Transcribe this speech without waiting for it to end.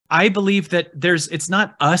I believe that it's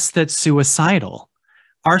not us that's suicidal.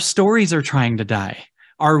 Our stories are trying to die.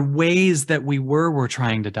 Our ways that we were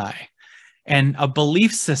trying to die. And a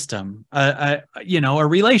belief system, a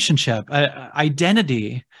relationship,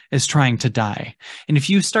 identity is trying to die. And if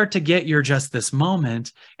you start to get your just this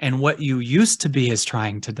moment and what you used to be is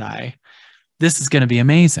trying to die, this is going to be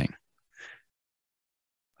amazing.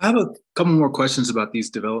 I have a couple more questions about these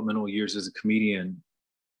developmental years as a comedian.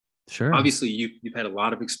 Sure. Obviously, you've had a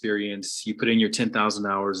lot of experience. You put in your 10,000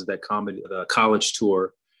 hours of that college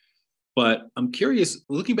tour. But I'm curious,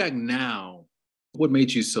 looking back now, what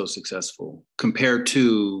made you so successful compared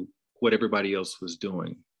to what everybody else was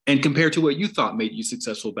doing, and compared to what you thought made you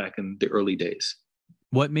successful back in the early days?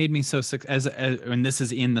 What made me so successful? And this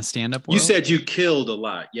is in the stand-up world? You said you killed a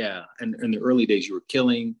lot, yeah. And in the early days, you were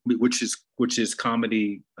killing, which is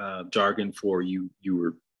comedy jargon for you. You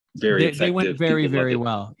were very effective. They went very, very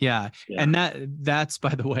well, yeah. And that's,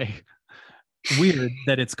 by the way, weird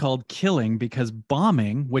that it's called killing, because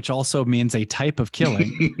bombing, which also means a type of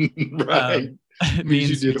killing, right?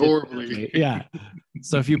 Means you did horribly. Yeah.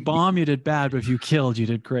 So if you bomb, you did bad, but if you killed, you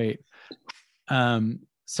did great.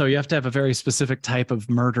 So you have to have a very specific type of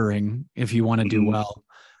murdering if you want to do well.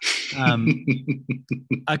 I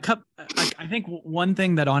think one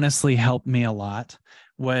thing that honestly helped me a lot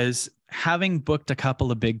was having booked a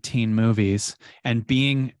couple of big teen movies and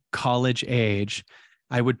being college age.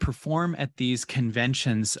 I would perform at these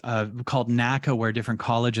conventions called knack, where different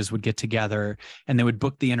colleges would get together and they would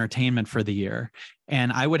book the entertainment for the year.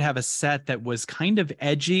 And I would have a set that was kind of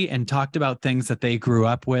edgy and talked about things that they grew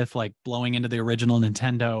up with, like blowing into the original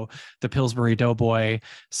Nintendo, the Pillsbury Doughboy,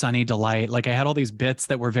 Sunny Delight. Like I had all these bits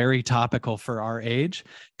that were very topical for our age,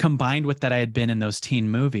 combined with that I had been in those teen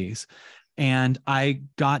movies. And I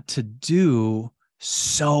got to do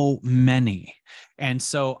so many. And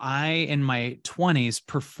so I, in my 20s,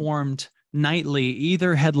 performed nightly,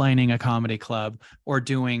 either headlining a comedy club or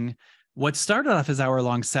doing what started off as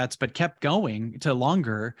hour-long sets, but kept going to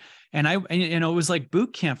longer. And it was like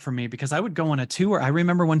boot camp for me, because I would go on a tour. I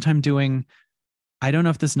remember one time doing, I don't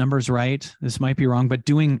know if this number's right, this might be wrong, but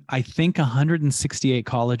doing, I think, 168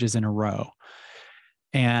 colleges in a row.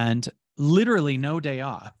 And literally no day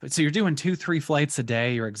off. So you're doing 2-3 flights a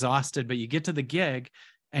day, you're exhausted, but you get to the gig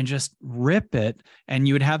and just rip it. And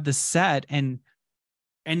you would have the set, and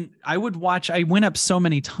I would watch. I went up so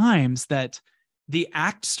many times that the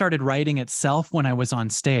act started writing itself when I was on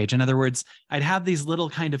stage. In other words, I'd have these little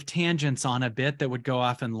kind of tangents on a bit that would go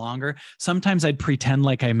off and longer. Sometimes I'd pretend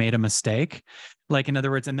like I made a mistake, like, in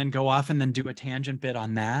other words, and then go off and then do a tangent bit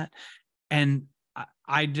on that. And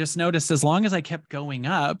I just noticed, as long as I kept going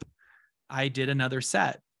up, I did another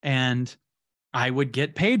set, and I would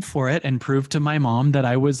get paid for it and prove to my mom that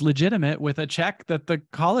I was legitimate with a check that the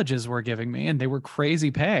colleges were giving me, and they were crazy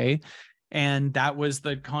pay. And that was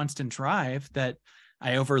the constant drive that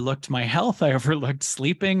I overlooked my health. I overlooked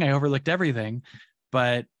sleeping. I overlooked everything.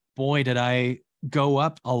 But boy, did I go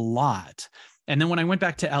up a lot. And then when I went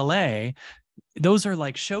back to LA, those are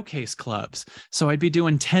like showcase clubs. So I'd be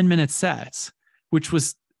doing 10-minute sets, which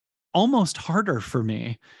was almost harder for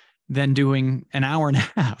me than doing an hour and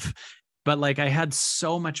a half. But like, I had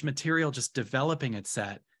so much material just developing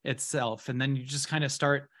itself. And then you just kind of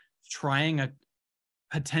start trying a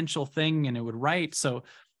potential thing and it would write. So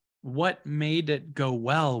what made it go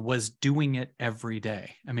well was doing it every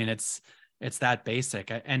day. I mean, it's that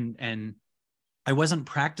basic. And I wasn't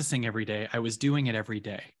practicing every day. I was doing it every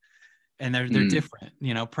day. And they're different.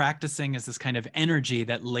 You know, practicing is this kind of energy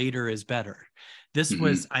that later is better. This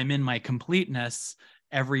was, I'm in my completeness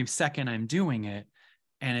every second I'm doing it,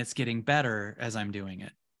 and it's getting better as I'm doing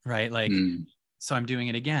it, right? Like, so I'm doing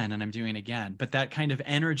it again and I'm doing it again. But that kind of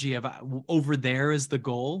energy of over there is the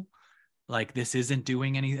goal. Like, this isn't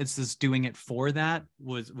doing any, it's just doing it for that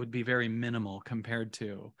would be very minimal compared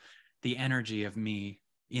to the energy of me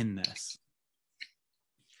in this.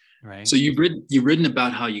 Right. So you've written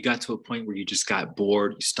about how you got to a point where you just got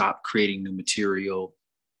bored, you stopped creating new material,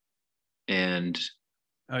 and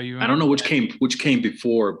I don't know which came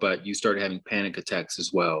before, but you started having panic attacks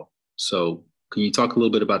as well. So can you talk a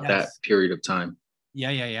little bit about that period of time?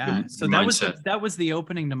 Yeah. So that was the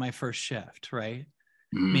opening to my first shift, right?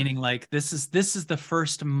 Meaning, like, this is the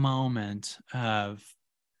first moment of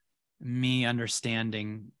me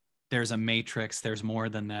understanding there's a matrix, there's more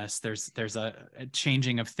than this, there's a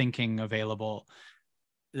changing of thinking available.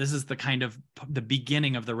 This is the kind of the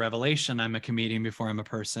beginning of the revelation. I'm a comedian before I'm a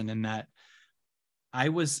person, in that I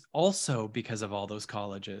was also, because of all those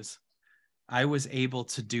colleges, I was able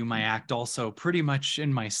to do my act also pretty much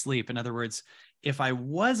in my sleep. In other words, if I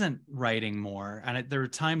wasn't writing more, and there were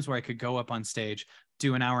times where I could go up on stage,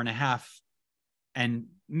 do an hour and a half, and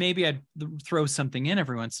maybe I'd throw something in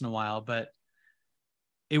every once in a while, but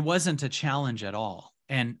it wasn't a challenge at all.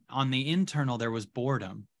 And on the internal, there was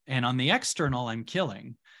boredom. And on the external, I'm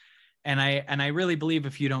killing. And I really believe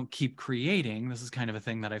if you don't keep creating, this is kind of a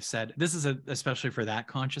thing that I've said, this is especially for that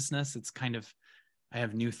consciousness, it's kind of, I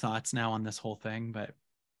have new thoughts now on this whole thing, but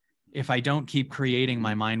if I don't keep creating,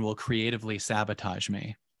 my mind will creatively sabotage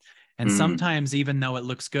me. And sometimes, even though it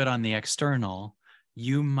looks good on the external,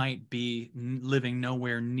 you might be living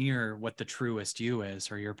nowhere near what the truest you is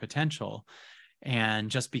or your potential. And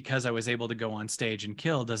just because I was able to go on stage and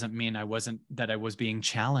kill doesn't mean I was being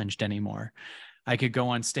challenged anymore. I could go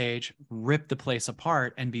on stage, rip the place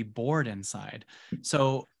apart, and be bored inside.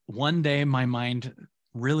 So one day my mind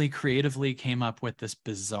really creatively came up with this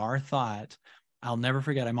bizarre thought. I'll never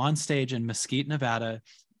forget. I'm on stage in Mesquite, Nevada.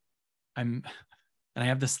 And I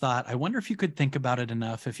have this thought, I wonder if you could think about it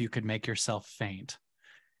enough if you could make yourself faint.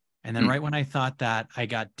 And then right when I thought that, I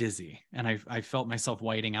got dizzy and I felt myself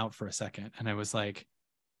whiting out for a second. And I was like,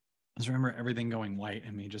 I just remember everything going white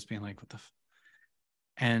and me just being like, what the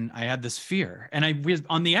and I had this fear. And I was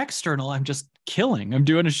on the external, I'm just killing. I'm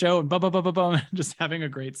doing a show and just having a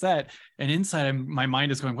great set. And inside, my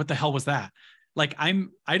mind is going, what the hell was that? Like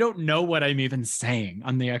I don't know what I'm even saying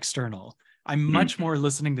on the external. I'm much more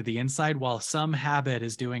listening to the inside while some habit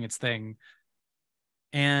is doing its thing.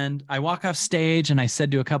 And I walk off stage and I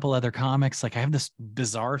said to a couple other comics, like, I have this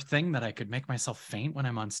bizarre thing that I could make myself faint when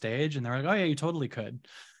I'm on stage. And they're like, oh yeah, you totally could.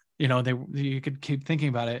 You know, you could keep thinking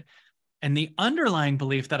about it. And the underlying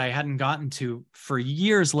belief that I hadn't gotten to for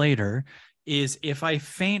years later is if I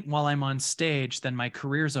faint while I'm on stage, then my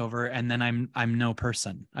career's over. And then I'm no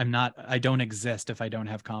person. I don't exist if I don't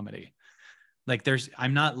have comedy. Like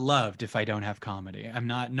I'm not loved if I don't have comedy.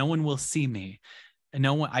 No one will see me. And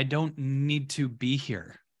I don't need to be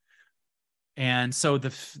here. And so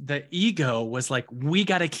the ego was like, we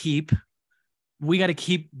got to keep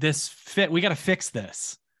this fit. We got to fix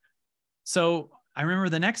this. So I remember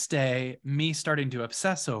the next day, me starting to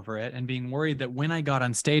obsess over it and being worried that when I got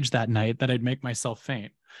on stage that night, that I'd make myself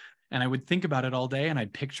faint. And I would think about it all day and I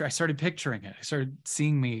started picturing it. I started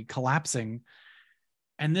seeing me collapsing.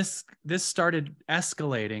 And this started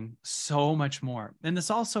escalating so much more. And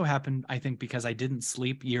this also happened, I think, because I didn't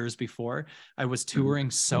sleep years before. I was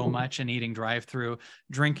touring so much and eating drive-through,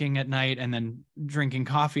 drinking at night, and then drinking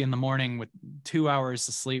coffee in the morning with 2 hours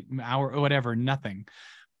of sleep, hour, whatever, nothing,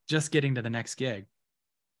 just getting to the next gig.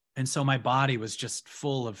 And so my body was just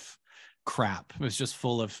full of crap. It was just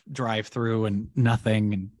full of drive-through and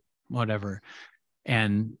nothing and whatever,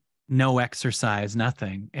 and no exercise,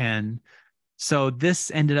 nothing. And so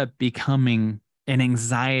this ended up becoming an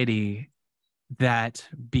anxiety that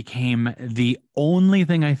became the only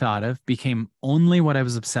thing I thought of, became only what I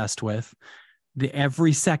was obsessed with.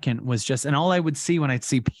 Every second was just, and all I would see when I'd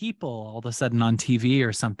see people all of a sudden on TV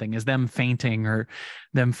or something is them fainting or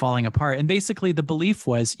them falling apart. And basically the belief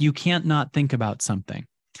was you can't not think about something,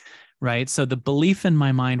 right? So the belief in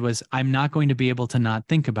my mind was I'm not going to be able to not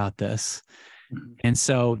think about this. And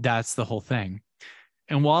so that's the whole thing.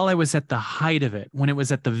 And while I was at the height of it, when it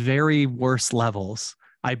was at the very worst levels,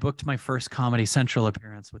 I booked my first Comedy Central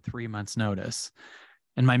appearance with 3 months' notice.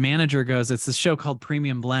 And my manager goes, it's this show called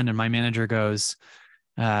Premium Blend. And my manager goes,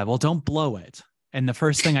 well, don't blow it. And the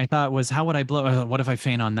first thing I thought was, how would I blow? What if I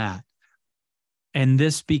faint on that? And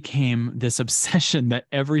this became this obsession that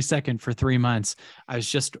every second for 3 months, I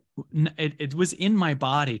was just, it was in my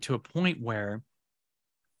body to a point where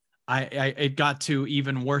it got to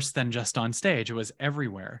even worse than just on stage. It was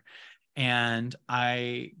everywhere. And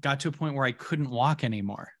I got to a point where I couldn't walk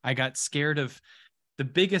anymore. I got scared of, the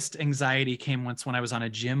biggest anxiety came once when I was on a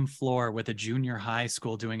gym floor with a junior high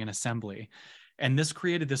school doing an assembly. And this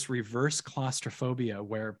created this reverse claustrophobia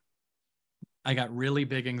where I got really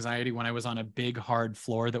big anxiety when I was on a big hard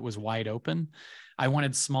floor that was wide open. I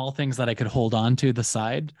wanted small things that I could hold on to the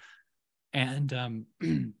side. And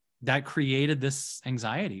that created this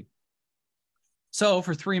anxiety. So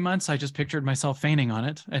for 3 months, I just pictured myself fainting on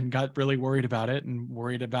it and got really worried about it and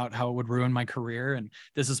worried about how it would ruin my career. And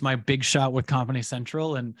this is my big shot with Comedy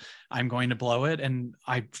Central and I'm going to blow it. And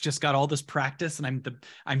I just got all this practice and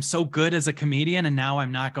I'm so good as a comedian and now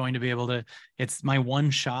I'm not going to be able to, it's my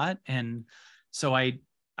one shot. And so I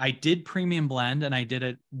did Premium Blend and I did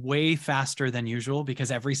it way faster than usual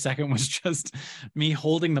because every second was just me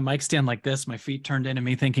holding the mic stand like this, my feet turned in and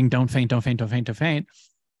me thinking, don't faint, don't faint, don't faint, don't faint.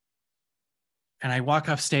 And I walk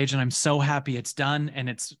off stage and I'm so happy it's done. And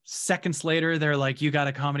it's seconds later, they're like, you got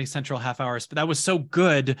a Comedy Central half hour. But that was so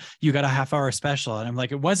good. You got a half hour special. And I'm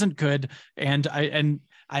like, it wasn't good. And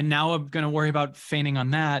I now I'm going to worry about fainting on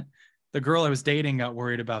that. the girl I was dating got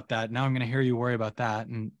worried about that. Now I'm going to hear you worry about that.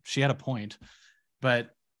 And she had a point.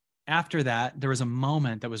 But after that, there was a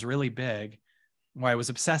moment that was really big where I was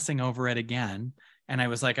obsessing over it again. And I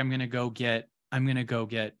was like, I'm going to go get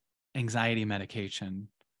anxiety medication.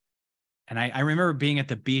 And I remember being at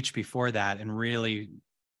the beach before that and really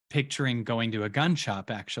picturing going to a gun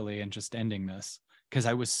shop actually and just ending this, because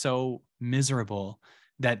I was so miserable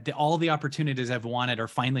that all the opportunities I've wanted are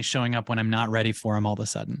finally showing up when I'm not ready for them all of a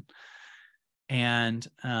sudden. And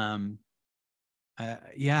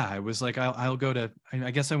yeah, I was like, I'll go to,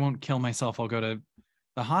 I guess I won't kill myself. I'll go to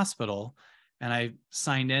the hospital. And I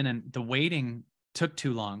signed in, and the waiting took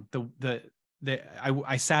too long.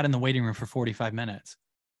 I sat in the waiting room for 45 minutes,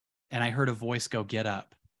 and I heard a voice go, "Get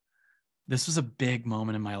up." This was a big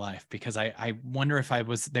moment in my life, because I wonder if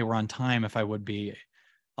they were on time, if I would be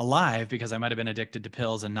alive, because I might've been addicted to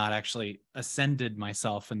pills and not actually ascended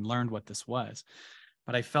myself and learned what this was.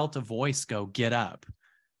 But I felt a voice go, "Get up."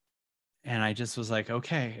 And I just was like,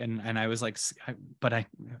 okay. And I was like, but I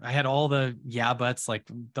had all the yeah buts, like,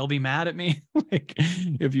 they'll be mad at me like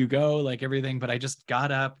if you go, like, everything. But I just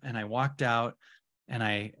got up and I walked out, and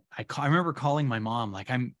I remember calling my mom,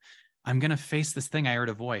 like, I'm going to face this thing. I heard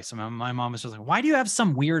a voice. And my mom was just like, why do you have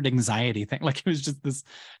some weird anxiety thing? Like, it was just this,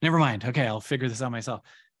 never mind. Okay, I'll figure this out myself.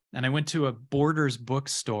 And I went to a Borders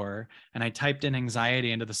bookstore and I typed in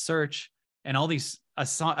anxiety into the search, and all these,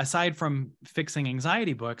 aside from fixing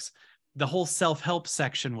anxiety books, the whole self-help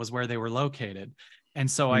section was where they were located.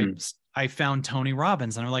 And so I found Tony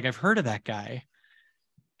Robbins, and I'm like, I've heard of that guy.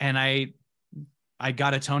 And I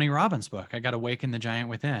got a Tony Robbins book. I got Awaken the Giant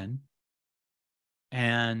Within.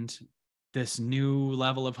 And this new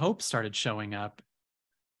level of hope started showing up.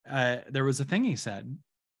 There was a thing he said,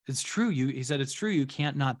 it's true. He said, it's true. You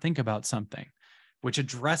can't not think about something, which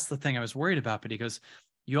addressed the thing I was worried about. But he goes,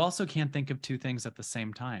 you also can't think of two things at the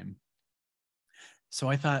same time. So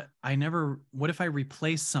I thought, what if I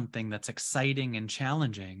replace something that's exciting and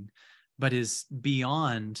challenging, but is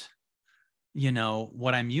beyond,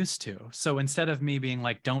 what I'm used to? So instead of me being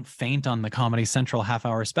like, don't faint on the Comedy Central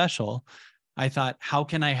half-hour special, I thought, how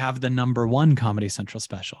can I have the #1 Comedy Central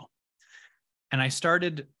special? And I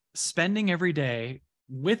started spending every day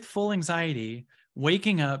with full anxiety,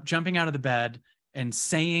 waking up, jumping out of the bed, and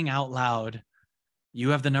saying out loud, you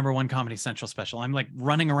have the #1 Comedy Central special. I'm like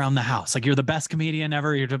running around the house, like, you're the best comedian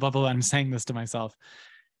ever. You're blah, blah, blah. I'm saying this to myself.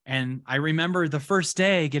 And I remember the first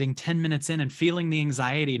day getting 10 minutes in and feeling the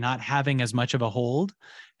anxiety not having as much of a hold,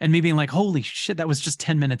 and me being like, holy shit, that was just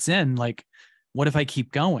 10 minutes in. Like, what if I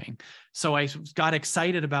keep going? So I got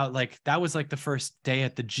excited about, like, that was like the first day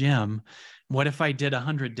at the gym. What if I did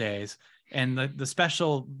 100 days? And the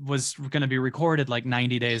special was going to be recorded like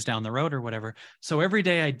 90 days down the road or whatever. So every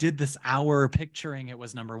day I did this hour picturing it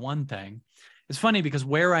was #1 thing. It's funny because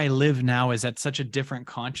where I live now is at such a different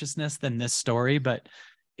consciousness than this story, but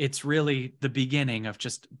it's really the beginning of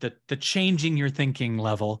just the changing your thinking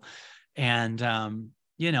level. And,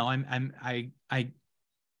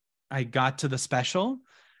 I got to the special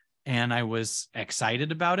and I was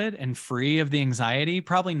excited about it and free of the anxiety,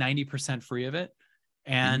 probably 90% free of it.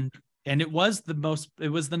 And it was the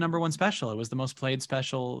 #1 special. It was the most played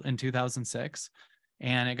special in 2006.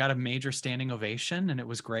 And it got a major standing ovation, and it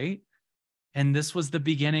was great. And this was the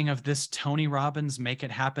beginning of this Tony Robbins make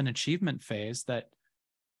it happen achievement phase that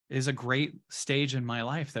is a great stage in my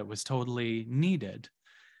life that was totally needed.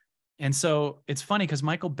 And so it's funny because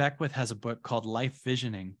Michael Beckwith has a book called Life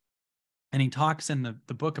Visioning. And he talks in the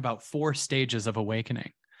book about 4 stages of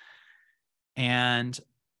awakening. And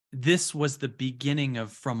this was the beginning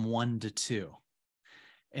of from 1 to 2.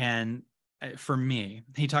 And for me,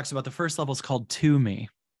 he talks about the first level is called to me,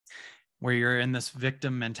 where you're in this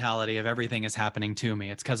victim mentality of everything is happening to me.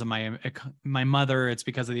 It's because of my mother. It's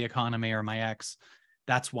because of the economy or my ex.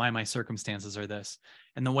 That's why my circumstances are this.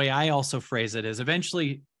 And the way I also phrase it is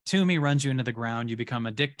eventually to me runs you into the ground. You become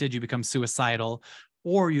addicted. You become suicidal,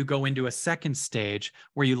 or you go into a second stage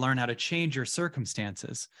where you learn how to change your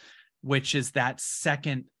circumstances, which is that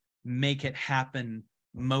second make it happen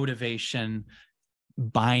motivation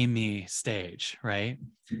by me stage, right?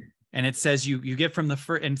 And it says you get from the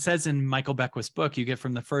first, and it says in Michael Beckwith's book, you get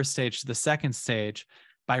from the first stage to the second stage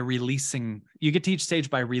by releasing. You get to each stage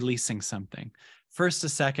by releasing something. First to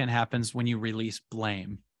second happens when you release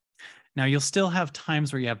blame. Now you'll still have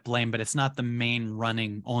times where you have blame, but it's not the main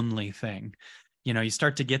running only thing. You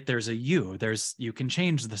start to get, you can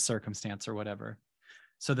change the circumstance or whatever.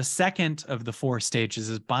 So the second of the 4 stages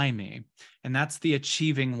is by me. And that's the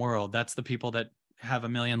achieving world. That's the people that have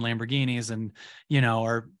 1 million Lamborghinis and,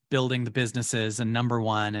 are building the businesses and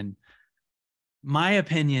 #1. And My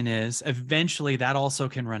opinion is eventually that also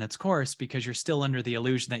can run its course, because you're still under the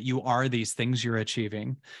illusion that you are these things you're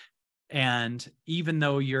achieving. And even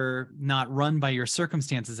though you're not run by your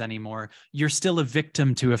circumstances anymore, you're still a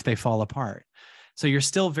victim to if they fall apart. So you're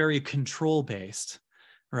still very control based,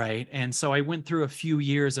 right? And so I went through a few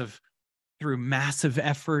years of through massive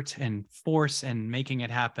effort and force and making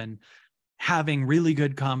it happen, having really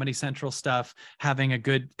good Comedy Central stuff, having a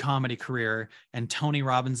good comedy career, and Tony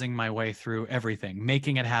Robbinsing my way through everything,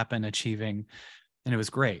 making it happen, achieving, and it was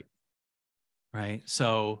great, right?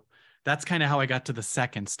 So that's kind of how I got to the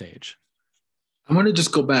second stage. I want to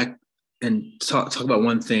just go back and talk about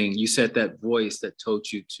one thing. You said that voice that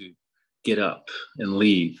told you to get up and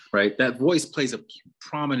leave, right? That voice plays a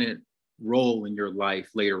prominent role in your life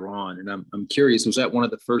later on. And I'm curious, was that one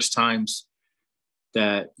of the first times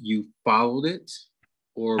that you followed it?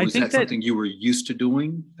 Or was that something you were used to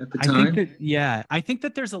doing at the time? I think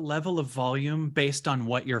that there's a level of volume based on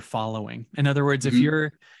what you're following. In other words,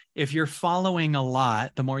 Mm-hmm. if you're following a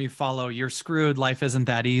lot, the more you follow, you're screwed, life isn't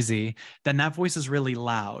that easy, then that voice is really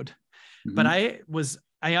loud. But by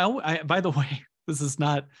the way, this is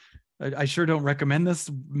not, I sure don't recommend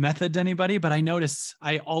this method to anybody, but I notice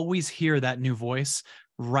I always hear that new voice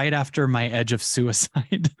right after my edge of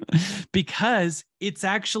suicide because it's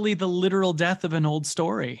actually the literal death of an old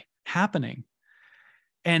story happening.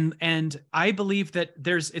 And I believe that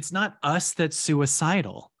it's not us that's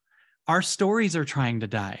suicidal. Our stories are trying to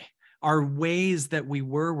die. Our ways that we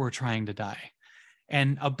were trying to die.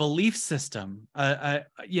 And a belief system, a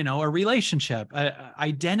relationship,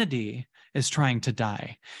 identity is trying to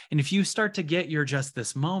die. And if you start to get you're just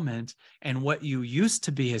this moment and what you used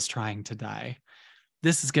to be is trying to die,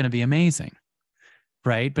 this is going to be amazing,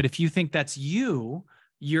 right? But if you think that's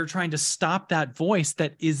you're trying to stop that voice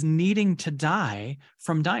that is needing to die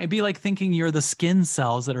from dying. It'd be like thinking you're the skin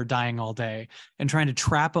cells that are dying all day and trying to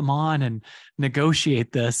trap them on and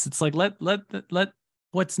negotiate this. It's like, let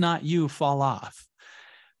what's not you fall off.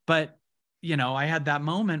 But, I had that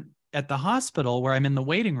moment at the hospital where I'm in the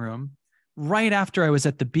waiting room right after I was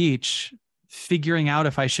at the beach, figuring out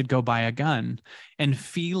if I should go buy a gun and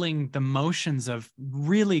feeling the motions of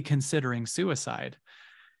really considering suicide.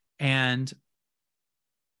 And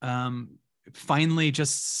finally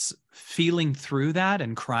just feeling through that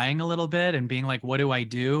and crying a little bit and being like, what do I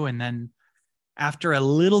do? And then after a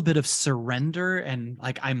little bit of surrender and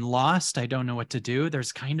like, I'm lost, I don't know what to do,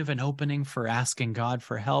 there's kind of an opening for asking God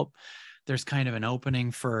for help. There's kind of an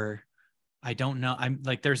opening for, I don't know. I'm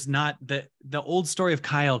like, there's not the old story of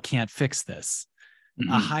Kyle can't fix this.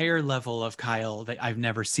 A higher level of Kyle that I've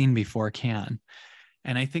never seen before can.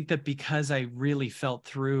 And I think that because I really felt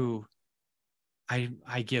through,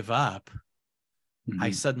 I give up,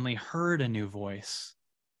 I suddenly heard a new voice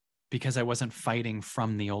because I wasn't fighting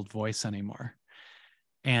from the old voice anymore.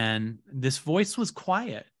 And this voice was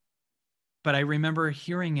quiet, but I remember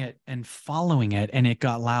hearing it and following it, and it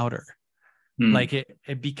got louder. Like it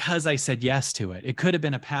because I said yes to it. It could have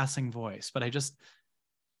been a passing voice, but I just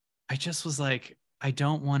was like, I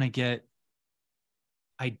don't want to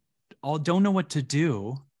don't know what to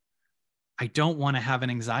do. I don't want to have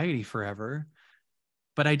an anxiety forever,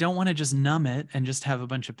 but I don't want to just numb it and just have a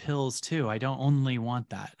bunch of pills too. I don't only want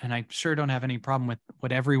that. And I sure don't have any problem with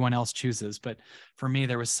what everyone else chooses. But for me,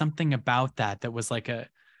 there was something about that was like a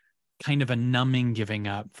kind of a numbing giving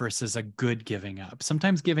up versus a good giving up.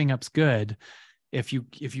 Sometimes giving up's good if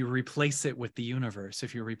you replace it with the universe,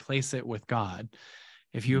 if you replace it with God,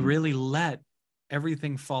 if you really let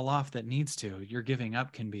everything fall off that needs to, your giving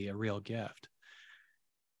up can be a real gift.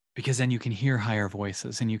 Because then you can hear higher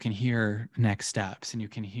voices and you can hear next steps and you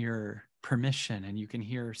can hear permission and you can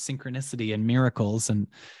hear synchronicity and miracles and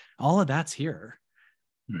all of that's here.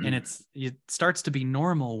 And it starts to be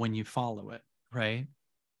normal when you follow it, right?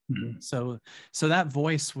 So that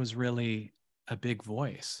voice was really a big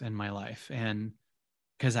voice in my life. And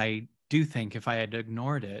because I do think if I had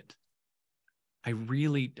ignored it, I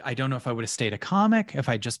don't know if I would have stayed a comic, if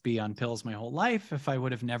I'd just be on pills my whole life, if I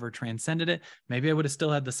would have never transcended it. Maybe I would have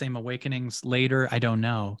still had the same awakenings later. I don't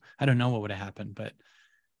know. I don't know what would have happened, but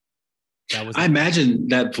I imagine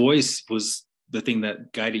that voice was the thing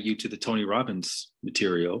that guided you to the Tony Robbins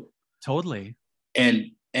material. Totally.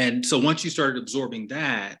 And so once you started absorbing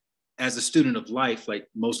that as a student of life, like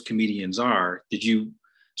most comedians are, did you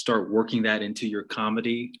start working that into your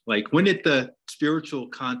comedy? Like when did the spiritual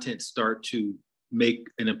content start to make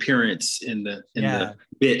an appearance in the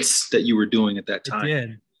bits that you were doing at that time? It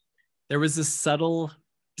did. There was this subtle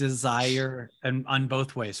desire and on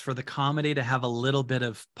both ways for the comedy to have a little bit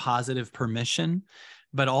of positive permission,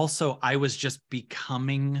 but also I was just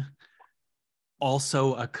becoming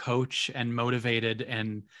also a coach and motivated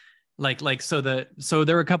and so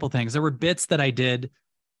there were a couple things. There were bits that I did.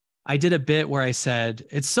 I did a bit where I said,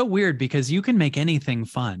 it's so weird because you can make anything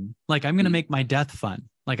fun. Like, I'm going to make my death fun.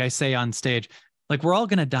 Like I say on stage, like, we're all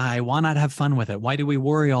going to die. Why not have fun with it? Why do we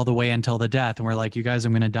worry all the way until the death? And we're like, you guys,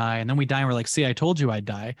 I'm going to die. And then we die and we're like, see, I told you I'd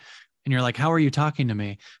die. And you're like, how are you talking to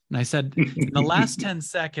me? And I said, in the last 10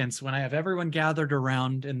 seconds, when I have everyone gathered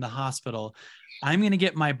around in the hospital, I'm going to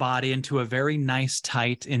get my body into a very nice,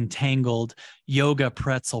 tight, entangled yoga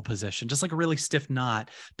pretzel position, just like a really stiff knot,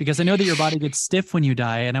 because I know that your body gets stiff when you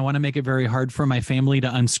die. And I want to make it very hard for my family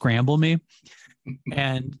to unscramble me.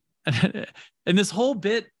 And, and this whole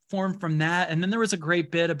bit formed from that. And then there was a great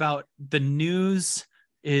bit about the news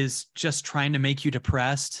is just trying to make you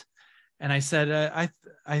depressed. And I said,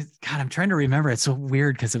 God, I'm trying to remember. It's so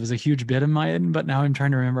weird because it was a huge bit of mine, but now I'm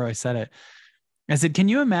trying to remember how I said it. I said, can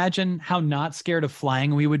you imagine how not scared of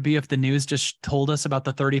flying we would be if the news just told us about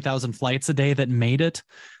the 30,000 flights a day that made it?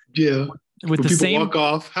 Yeah. With when the people same walk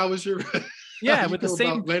off, how was your yeah, with the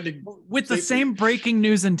same breaking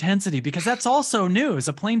news intensity, because that's also news.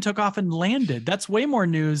 A plane took off and landed. That's way more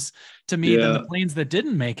news to me than the planes that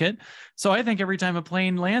didn't make it. So I think every time a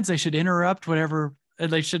plane lands, they should interrupt whatever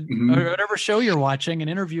they should, whatever show you're watching,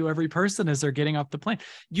 and interview every person as they're getting off the plane.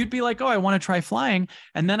 You'd be like, oh, I want to try flying.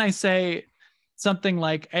 And then I say something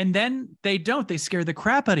like, and then they don't, they scare the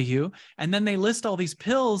crap out of you. And then they list all these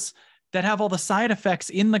pills that have all the side effects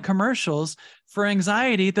in the commercials for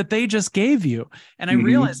anxiety that they just gave you. And I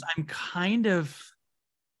realized I'm kind of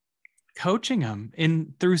coaching them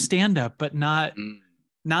through stand-up, but not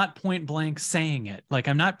point blank saying it. Like,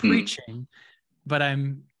 I'm not preaching, but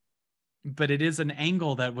it is an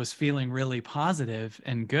angle that was feeling really positive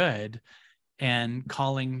and good, and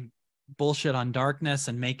calling bullshit on darkness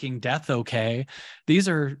and making death okay. These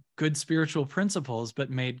are good spiritual principles, but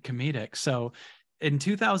made comedic. So in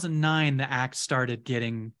 2009, the act started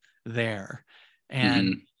getting there,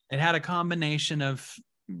 and it had a combination of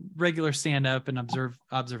regular stand-up and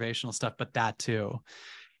observational stuff, but that too.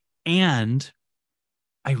 And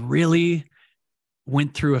I really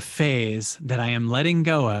went through a phase that I am letting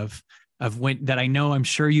go of when, that I know, I'm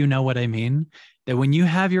sure you know what I mean, that when you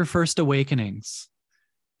have your first awakenings,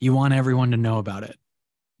 you want everyone to know about it.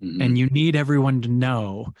 And you need everyone to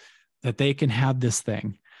know that they can have this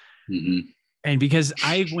thing. And because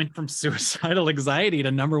I went from suicidal anxiety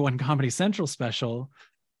to #1 Comedy Central special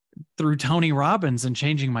through Tony Robbins and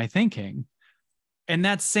changing my thinking. And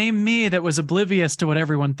that same me that was oblivious to what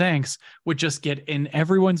everyone thinks would just get in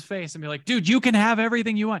everyone's face and be like, dude, you can have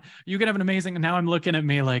everything you want. You can have an amazing. And now I'm looking at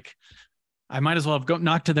me like, I might as well have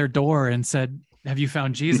knocked to their door and said, have you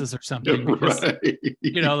found Jesus or something? Because,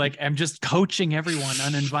 like, I'm just coaching everyone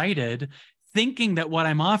uninvited, thinking that what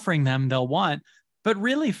I'm offering them, they'll want, but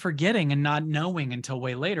really forgetting and not knowing until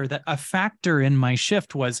way later that a factor in my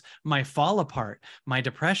shift was my fall apart, my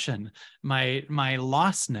depression, my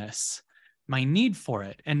lostness, my need for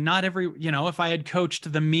it. And not every, if I had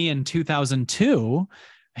coached the me in 2002,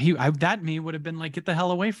 that me would have been like, get the hell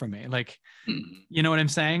away from me. Like, you know what I'm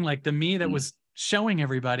saying? Like, the me that was showing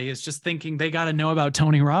everybody is just thinking they got to know about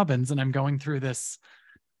Tony Robbins. And I'm going through this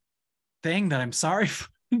thing that I'm sorry,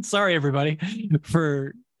 sorry, everybody,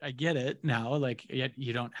 I get it now. Like, yet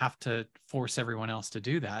you don't have to force everyone else to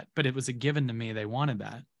do that, but it was a given to me. They wanted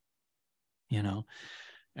that,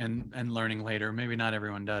 and learning later, maybe not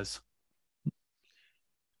everyone does.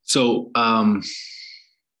 So,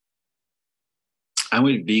 I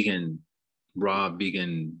went vegan, raw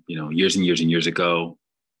vegan, years and years and years ago.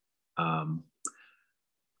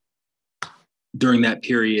 During that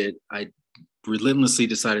period, I relentlessly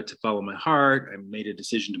decided to follow my heart. I made a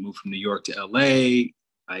decision to move from New York to LA.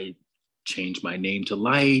 I changed my name to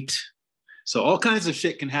Light. So all kinds of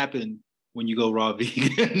shit can happen when you go raw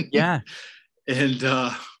vegan. Yeah. And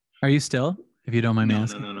are you still, if you don't mind me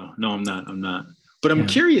asking? No, I'm not. But I'm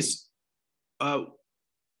curious. I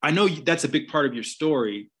know that's a big part of your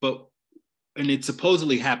story, and it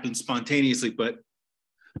supposedly happened spontaneously, but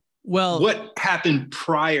what happened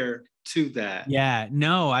prior to that? Yeah,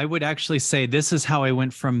 no, I would actually say this is how I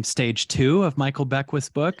went from stage 2 of Michael Beckwith's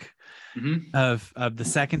book, of the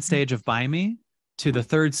second stage of By Me, to the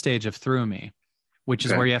third stage of Through Me, which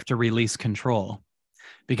is where you have to release control,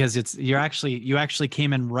 because you actually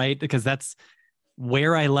came in right, because that's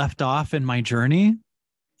where I left off in my journey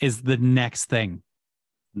is the next thing.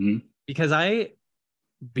 Because I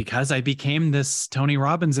became this Tony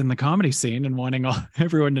Robbins in the comedy scene and wanting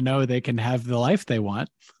everyone to know they can have the life they want.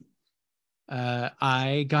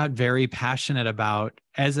 I got very passionate about,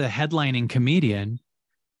 as a headlining comedian,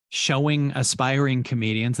 showing aspiring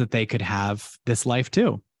comedians that they could have this life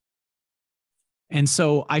too. And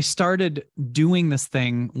so I started doing this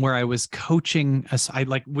thing where I was coaching, I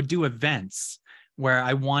like would do events where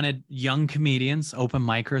I wanted young comedians, open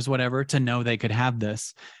micers, whatever, to know they could have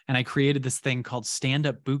this. And I created this thing called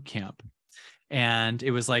Stand-Up Boot Camp. And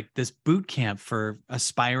it was like this boot camp for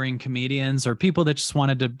aspiring comedians or people that just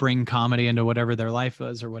wanted to bring comedy into whatever their life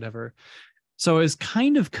was or whatever. So it was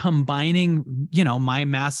kind of combining, my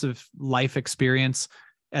massive life experience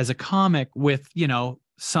as a comic with,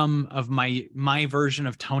 some of my version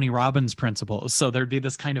of Tony Robbins principles. So there'd be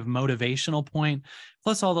this kind of motivational point,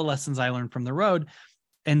 plus all the lessons I learned from the road.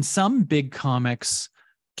 And some big comics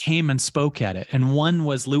came and spoke at it. And one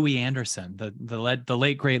was Louis Anderson, the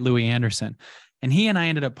late great Louis Anderson. And he and I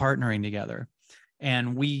ended up partnering together.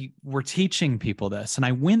 And we were teaching people this. And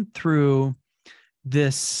I went through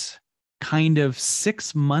this kind of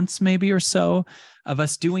 6 months maybe or so of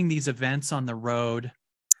us doing these events on the road.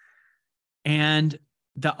 And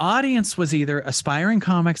the audience was either aspiring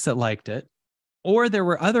comics that liked it, or there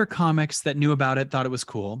were other comics that knew about it, thought it was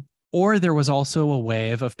cool, or there was also a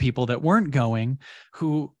wave of people that weren't going,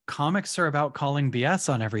 who comics are about calling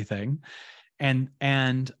BS on everything.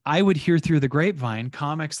 And I would hear through the grapevine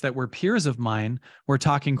comics that were peers of mine were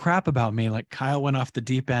talking crap about me, like Kyle went off the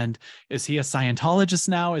deep end. Is he a Scientologist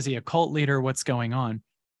now? Is he a cult leader? What's going on?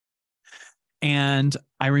 And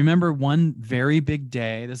I remember one very big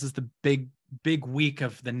day. This is the big week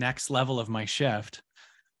of the next level of my shift.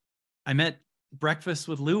 I'm at breakfast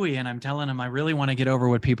with Louis and I'm telling him I really want to get over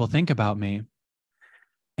what people think about me.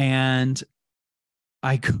 And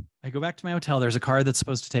I go back to my hotel. There's a car that's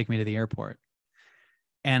supposed to take me to the airport.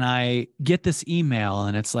 And I get this email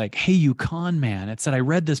and it's like, hey, you con man. It said, I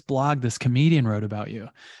read this blog this comedian wrote about you.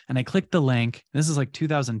 And I clicked the link. This is like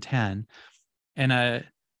 2010. And a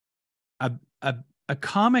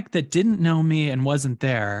comic that didn't know me and wasn't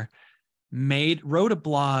there wrote a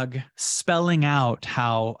blog spelling out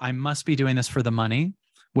how I must be doing this for the money,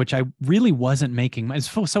 which I really wasn't making. It's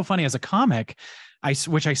so funny as a comic,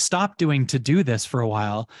 which I stopped doing to do this for a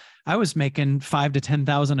while. I was making $5,000 to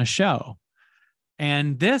 $10,000 a show.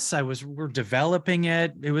 And this, we're developing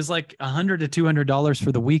it. It was like $100 to $200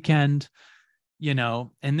 for the weekend,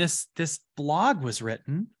 and this blog was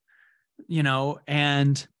written,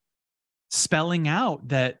 and spelling out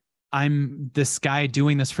that I'm this guy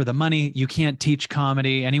doing this for the money. You can't teach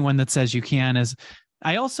comedy. Anyone that says you can is.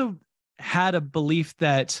 I also had a belief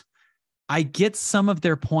that I get some of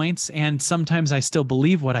their points, and sometimes I still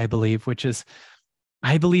believe what I believe, which is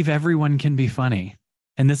I believe everyone can be funny.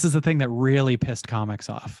 And this is the thing that really pissed comics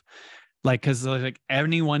off. Because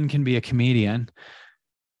anyone can be a comedian.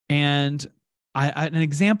 And an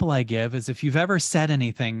example I give is if you've ever said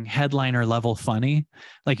anything headliner level funny,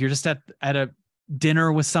 like you're just at a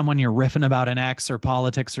dinner with someone, you're riffing about an ex or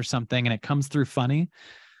politics or something, and it comes through funny,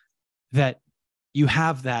 that you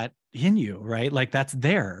have that in you, right? Like that's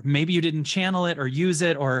there. Maybe you didn't channel it or use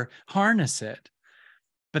it or harness it.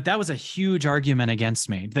 But that was a huge argument against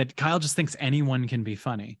me, that Kyle just thinks anyone can be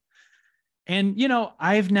funny. And,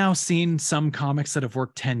 I've now seen some comics that have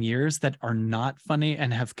worked 10 years that are not funny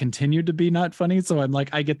and have continued to be not funny. So I'm like,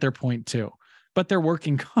 I get their point too, but they're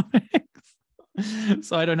working comics.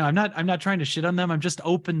 So I don't know. I'm not trying to shit on them. I'm just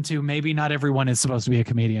open to maybe not everyone is supposed to be a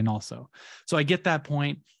comedian also. So I get that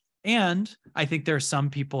point. And I think there are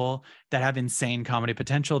some people that have insane comedy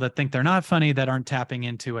potential that think they're not funny, that aren't tapping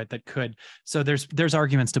into it, that could. So there's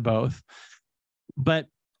arguments to both. But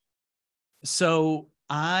so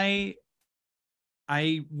I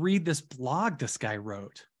read this blog this guy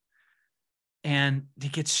wrote, and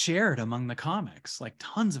it gets shared among the comics, like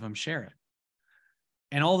tons of them share it.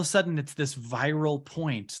 And all of a sudden it's this viral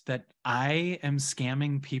point that I am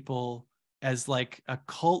scamming people as like a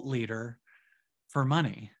cult leader for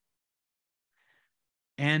money.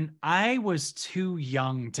 And I was too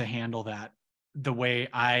young to handle that the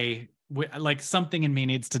way like something in me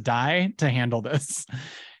needs to die to handle this,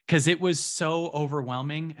 because it was so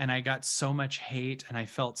overwhelming and I got so much hate and I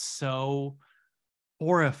felt so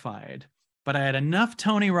horrified. But I had enough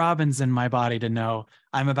Tony Robbins in my body to know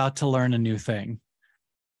I'm about to learn a new thing.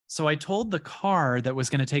 So I told the car that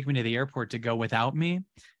was going to take me to the airport to go without me.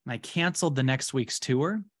 And I canceled the next week's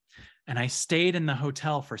tour. And I stayed in the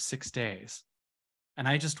hotel for 6 days. And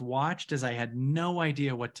I just watched as I had no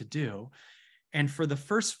idea what to do. And for the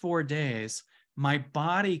first 4 days, my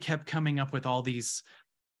body kept coming up with all these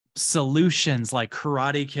solutions like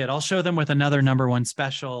Karate Kid. I'll show them with another #1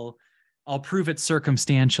 special. I'll prove it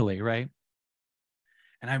circumstantially, right?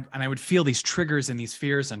 And I would feel these triggers and these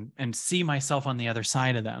fears and see myself on the other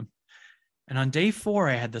side of them. And on day 4,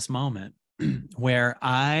 I had this moment where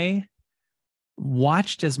I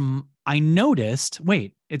watched as I noticed,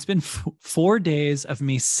 wait, it's been 4 days of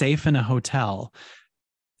me safe in a hotel,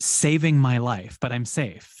 saving my life, but I'm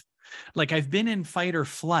safe. Like I've been in fight or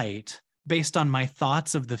flight based on my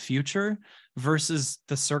thoughts of the future versus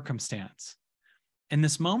the circumstance. And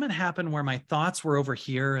this moment happened where my thoughts were over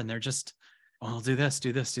here and they're just, oh, I'll do this,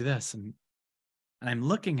 do this, do this. And I'm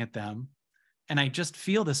looking at them and I just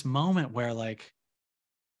feel this moment where like,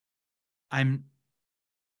 I'm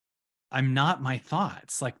not my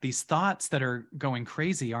thoughts. Like these thoughts that are going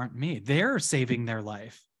crazy aren't me. They're saving their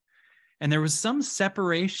life. And there was some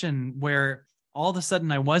separation where all of a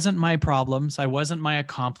sudden I wasn't my problems. I wasn't my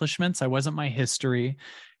accomplishments. I wasn't my history.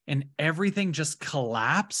 And everything just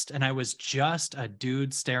collapsed. And I was just a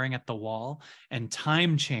dude staring at the wall, and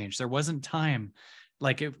time changed. There wasn't time.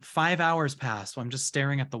 Like 5 hours passed. So I'm just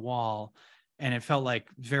staring at the wall, and it felt like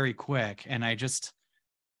very quick. And I don't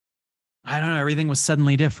know, everything was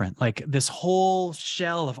suddenly different. Like this whole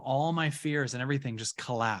shell of all my fears and everything just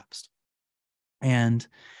collapsed. And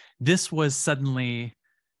this was suddenly,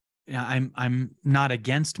 I'm not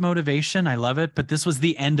against motivation. I love it, but this was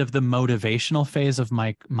the end of the motivational phase of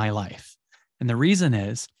my life. And the reason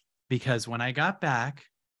is because when I got back,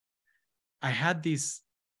 I had these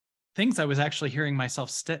things I was actually hearing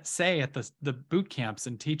myself say at the boot camps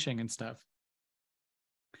and teaching and stuff.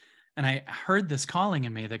 And I heard this calling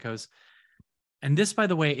in me that goes, and this, by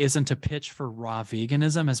the way, isn't a pitch for raw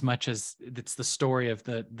veganism as much as it's the story of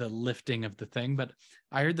the lifting of the thing. But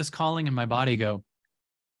I heard this calling in my body go,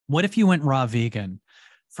 what if you went raw vegan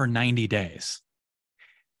for 90 days?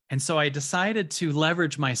 And so I decided to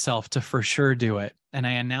leverage myself to for sure do it. And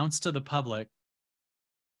I announced to the public,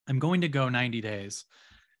 I'm going to go 90 days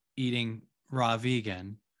eating raw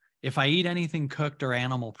vegan. If I eat anything cooked or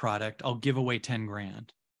animal product, I'll give away 10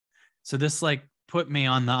 grand. So this like put me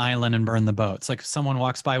on the island and burn the boats. Like if someone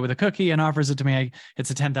walks by with a cookie and offers it to me,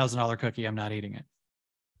 it's a $10,000 cookie. I'm not eating it.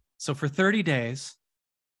 So for 30 days,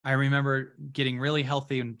 I remember getting really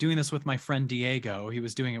healthy and doing this with my friend Diego. He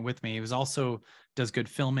was doing it with me. He was also does good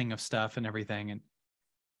filming of stuff and everything. And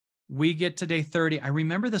we get to day 30. I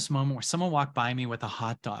remember this moment where someone walked by me with a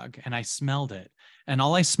hot dog and I smelled it. And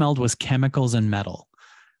all I smelled was chemicals and metal.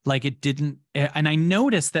 Like it didn't, and I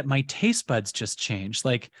noticed that my taste buds just changed.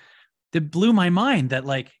 Like it blew my mind that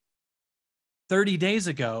like 30 days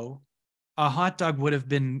ago, a hot dog would have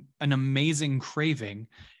been an amazing craving.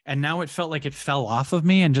 And now it felt like it fell off of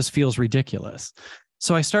me and just feels ridiculous.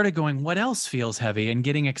 So I started going, what else feels heavy, and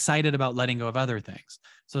getting excited about letting go of other things.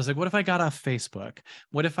 So I was like, what if I got off Facebook?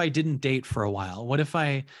 What if I didn't date for a while? What if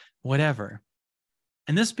I, whatever?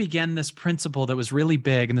 And this began this principle that was really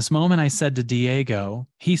big. And this moment I said to Diego,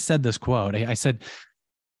 he said this quote. I said,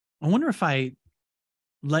 I wonder if I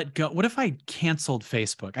let go. What if I canceled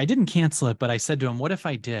Facebook? I didn't cancel it, but I said to him, what if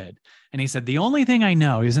I did? And he said, the only thing I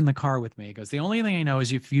know, he was in the car with me. He goes, the only thing I know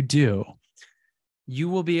is if you do, you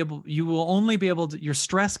will only be able to, your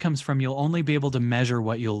stress comes from, you'll only be able to measure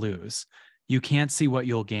what you'll lose. You can't see what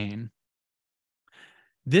you'll gain.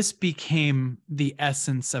 This became the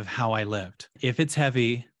essence of how I lived. If it's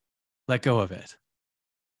heavy, let go of it.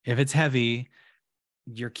 If it's heavy,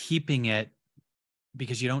 you're keeping it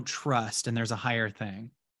because you don't trust and there's a higher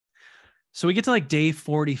thing. So we get to like day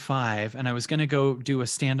 45 and I was going to go do do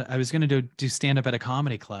stand up at a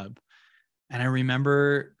comedy club. And I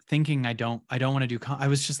remember thinking, I don't want to do, I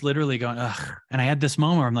was just literally going, ugh. And I had this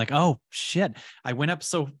moment where I'm like, oh shit, I went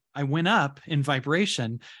up in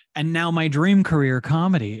vibration and now my dream career,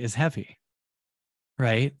 comedy, is heavy.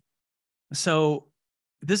 Right. So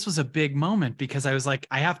this was a big moment because I was like,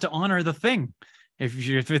 I have to honor the thing.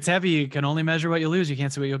 If it's heavy, you can only measure what you lose. You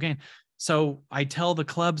can't see what you'll gain. So I tell the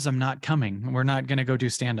clubs I'm not coming. We're not going to go do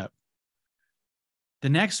stand-up. The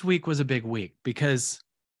next week was a big week because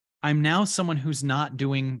I'm now someone who's not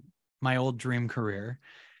doing my old dream career,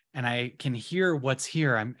 and I can hear what's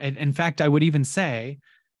here. In fact, I would even say,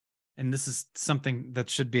 and this is something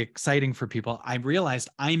that should be exciting for people, I realized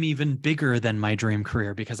I'm even bigger than my dream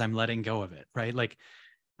career because I'm letting go of it, right? Like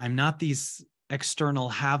I'm not these external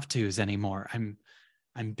have-tos anymore.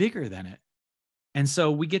 I'm bigger than it. And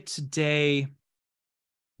so we get to day,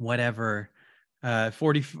 whatever,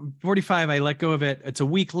 45, I let go of it. It's a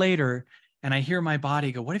week later and I hear my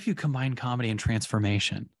body go, what if you combine comedy and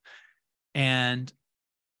transformation? And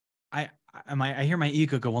I hear my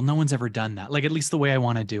ego go, well, no one's ever done that. Like, at least the way I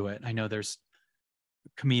want to do it. I know there's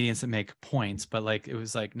comedians that make points, but like, it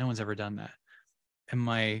was like, no one's ever done that. And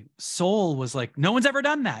my soul was like, no one's ever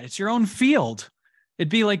done that. It's your own field. It'd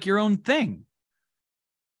be like your own thing.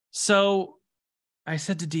 So I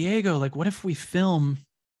said to Diego, like, what if we film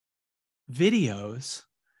videos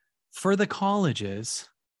for the colleges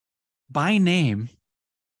by name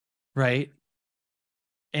right?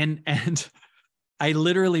 And I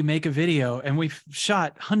literally make a video, and we've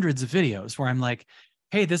shot hundreds of videos where I'm like,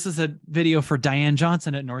 hey, this is a video for Diane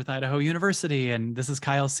Johnson at North Idaho University, and this is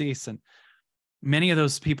Kyle Cease. And many of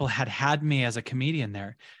those people had me as a comedian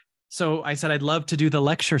there. So I said, I'd love to do the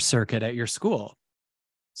lecture circuit at your school.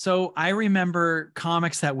 So I remember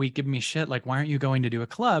comics that week giving me shit like, why aren't you going to do a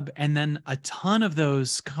club? And then a ton of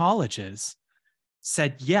those colleges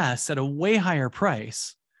said yes at a way higher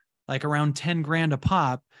price, like around 10 grand a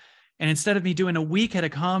pop. And instead of me doing a week at a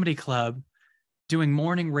comedy club, doing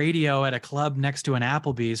morning radio at a club next to an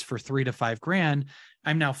Applebee's for 3 to 5 grand,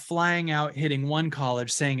 I'm now flying out, hitting one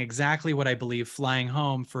college, saying exactly what I believe, flying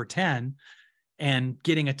home for 10 and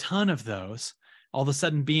getting a ton of those, all of a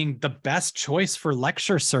sudden being the best choice for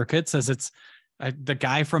lecture circuits, as it's the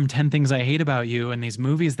guy from 10 Things I Hate About You and these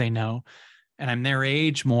movies they know, and I'm their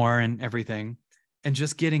age more and everything, and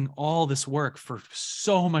just getting all this work for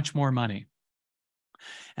so much more money.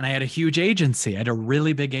 And I had a huge agency. I had a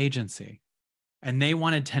really big agency, and they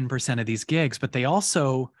wanted 10% of these gigs, but they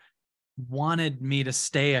also wanted me to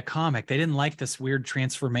stay a comic. They didn't like this weird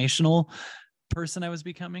transformational person I was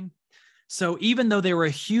becoming. So even though they were a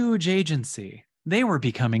huge agency, they were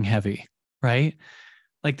becoming heavy, right?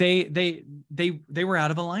 Like they were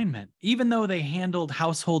out of alignment. Even though they handled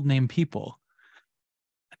household name people,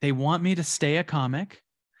 they want me to stay a comic,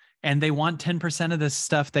 and they want 10% of this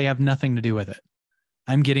stuff. They have nothing to do with it.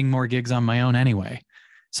 I'm getting more gigs on my own anyway.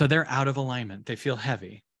 So they're out of alignment. They feel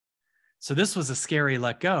heavy. So this was a scary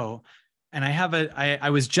let go. And I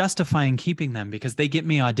was justifying keeping them because they get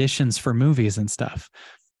me auditions for movies and stuff.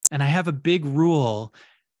 And I have a big rule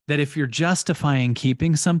that if you're justifying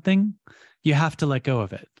keeping something, you have to let go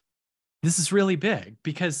of it. This is really big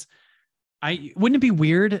because wouldn't it be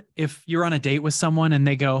weird if you're on a date with someone and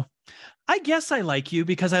they go, I guess I like you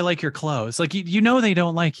because I like your clothes. Like, you know, they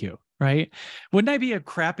don't like you, right? Wouldn't I be a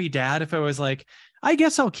crappy dad if I was like, I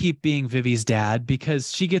guess I'll keep being Vivi's dad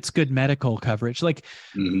because she gets good medical coverage. Like,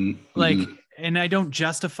 and I don't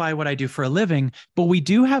justify what I do for a living, but we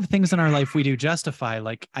do have things in our life we do justify.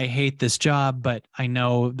 Like, I hate this job, but I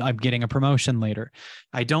know I'm getting a promotion later.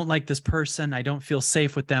 I don't like this person. I don't feel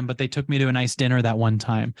safe with them, but they took me to a nice dinner that one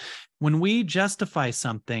time. When we justify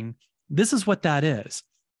something, this is what that is.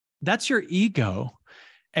 That's your ego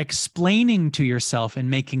explaining to yourself and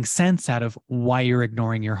making sense out of why you're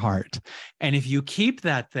ignoring your heart. And if you keep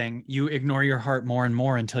that thing, you ignore your heart more and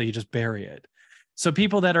more until you just bury it. So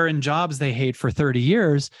people that are in jobs they hate for 30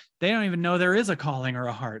 years, they don't even know there is a calling or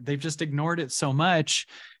a heart. They've just ignored it so much.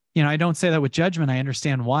 You know, I don't say that with judgment. I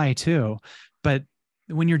understand why too. But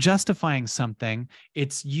when you're justifying something,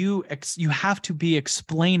 it's you have to be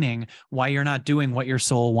explaining why you're not doing what your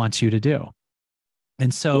soul wants you to do.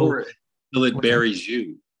 And so, or until it buries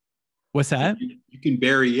you. What's that? You can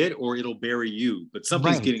bury it, or it'll bury you, but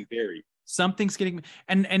something's getting buried. Something's getting,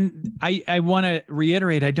 and I want to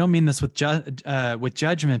reiterate, I don't mean this with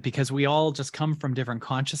judgment, because we all just come from different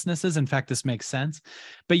consciousnesses. In fact, this makes sense.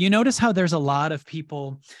 But you notice how there's a lot of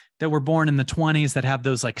people that were born in the 20s that have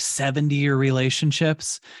those like 70-year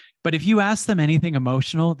relationships. But if you ask them anything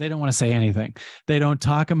emotional, they don't want to say anything. They don't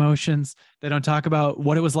talk emotions. They don't talk about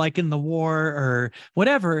what it was like in the war or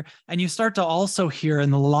whatever. And you start to also hear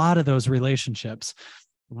in a lot of those relationships,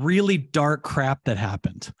 really dark crap that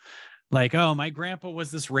happened. Like, oh, my grandpa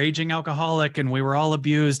was this raging alcoholic and we were all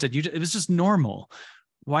abused. And it was just normal.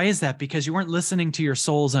 Why is that? Because you weren't listening to your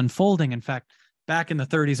soul's unfolding. In fact, back in the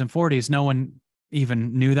 30s and 40s, no one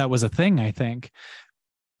even knew that was a thing, I think.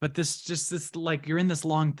 But this like, you're in this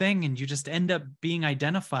long thing and you just end up being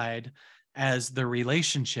identified as the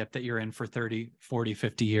relationship that you're in for 30, 40,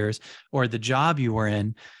 50 years, or the job you were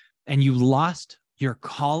in, and you lost your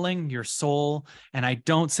calling, your soul. And I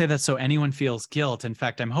don't say that so anyone feels guilt. In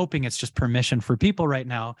fact, I'm hoping it's just permission for people right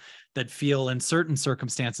now that feel in certain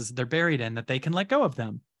circumstances that they're buried in, that they can let go of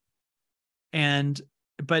them.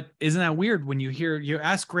 But isn't that weird when you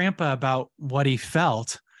ask grandpa about what he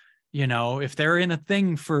felt? You know, if they're in a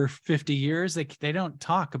thing for 50 years, they don't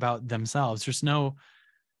talk about themselves.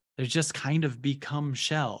 They're just kind of become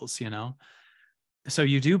shells, you know? So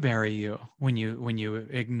you do bury you when you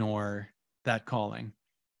ignore that calling.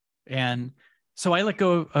 And so I let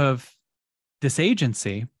go of this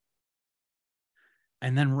agency.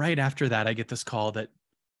 And then right after that, I get this call that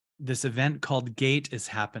this event called GATE is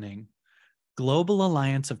happening. Global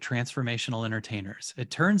Alliance of Transformational Entertainers. It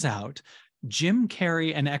turns out Jim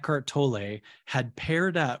Carrey and Eckhart Tolle had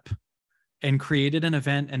paired up and created an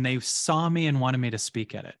event, and they saw me and wanted me to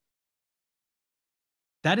speak at it.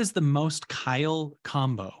 That is the most Kyle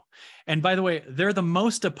combo. And by the way, they're the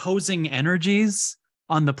most opposing energies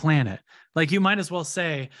on the planet. Like, you might as well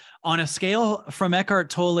say, on a scale from Eckhart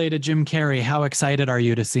Tolle to Jim Carrey, how excited are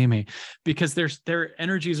you to see me? Because their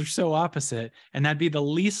energies are so opposite, and that'd be the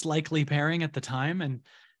least likely pairing at the time. And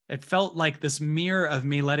it felt like this mirror of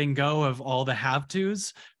me letting go of all the have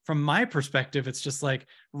tos. From my perspective, it's just like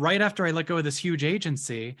right after I let go of this huge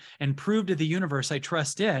agency and proved to the universe I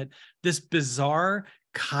trust it, this bizarre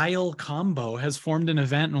Kyle combo has formed an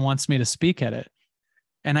event and wants me to speak at it.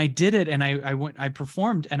 And I did it, and I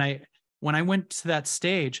performed, and when I went to that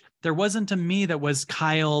stage, there wasn't a me that was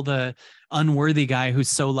Kyle, the unworthy guy who's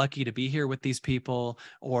so lucky to be here with these people,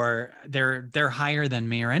 or they're higher than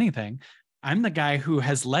me or anything. I'm the guy who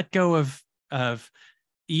has let go of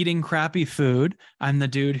eating crappy food. I'm the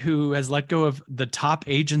dude who has let go of the top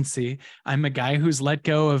agency. I'm a guy who's let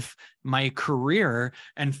go of my career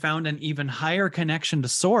and found an even higher connection to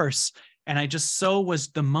source. And I just so was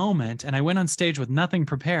the moment. And I went on stage with nothing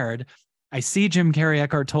prepared. I see Jim Carrey,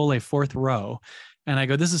 Eckhart Tolle, fourth row. And I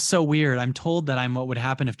go, this is so weird. I'm told that I'm what would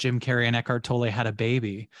happen if Jim Carrey and Eckhart Tolle had a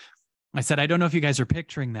baby. I said, I don't know if you guys are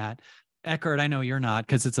picturing that. Eckhart, I know you're not,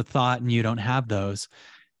 because it's a thought and you don't have those.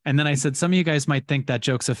 And then I said, some of you guys might think that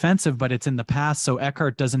joke's offensive, but it's in the past, so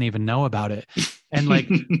Eckhart doesn't even know about it. And like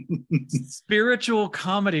spiritual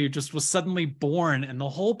comedy just was suddenly born, and the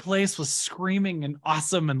whole place was screaming and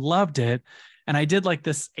awesome and loved it. And I did like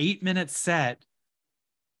this 8-minute set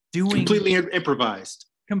doing completely improvised,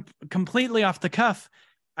 completely off the cuff.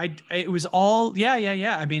 It was all,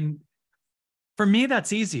 yeah. I mean, for me,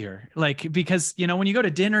 that's easier. Like, because, when you go to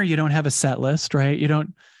dinner, you don't have a set list, right?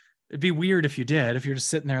 It'd be weird if you did, if you're just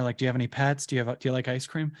sitting there like, do you have any pets? Do you like ice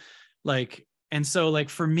cream? Like, and so like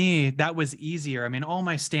for me, that was easier. I mean, all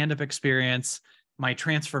my stand-up experience, my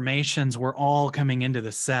transformations were all coming into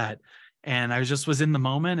the set, and I was in the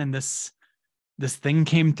moment, and this thing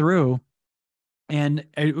came through, and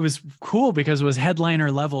it was cool because it was headliner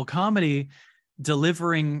level comedy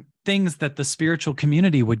delivering things that the spiritual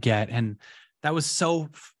community would get. And that was so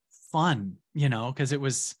fun, because it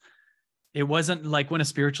wasn't like when a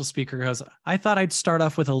spiritual speaker goes, I thought I'd start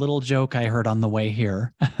off with a little joke I heard on the way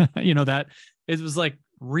here. That it was like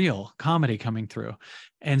real comedy coming through.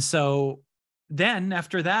 And so then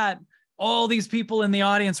after that, all these people in the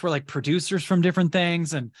audience were like producers from different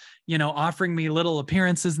things, and, offering me little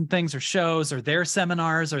appearances and things, or shows, or their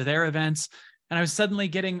seminars, or their events. And I was suddenly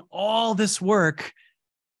getting all this work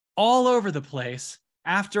all over the place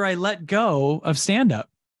after I let go of stand-up.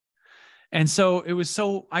 And so it was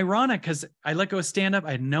so ironic, because I let go of stand-up.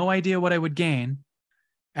 I had no idea what I would gain.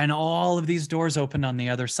 And all of these doors opened on the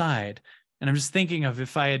other side. And I'm just thinking of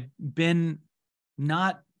if I had been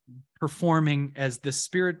not performing as the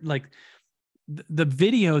spirit, like the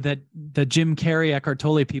video that the Jim Carrey, Eckhart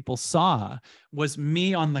Tolle people saw was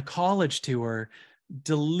me on the college tour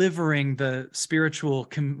delivering the spiritual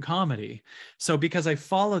comedy. So because I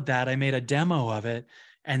followed that, I made a demo of it,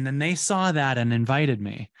 and then they saw that and invited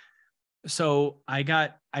me. So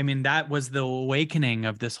that was the awakening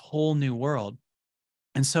of this whole new world.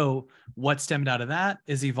 And so what stemmed out of that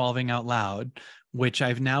is Evolving Out Loud, which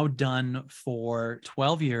I've now done for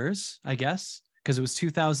 12 years, I guess, because it was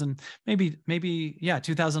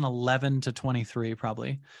 2011 to 23,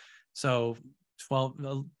 probably. So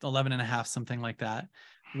 12, 11 and a half, something like that,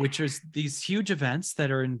 which is these huge events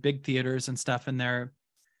that are in big theaters and stuff. And they're,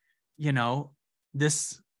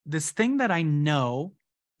 this thing that I know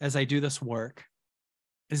as I do this work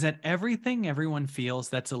is that everything everyone feels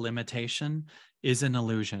that's a limitation is an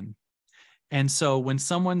illusion. And so when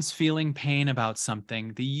someone's feeling pain about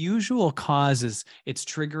something, the usual cause is it's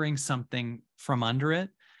triggering something from under it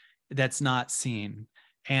that's not seen.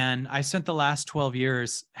 And I spent the last 12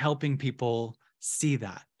 years helping people see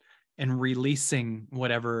that and releasing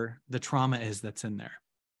whatever the trauma is that's in there,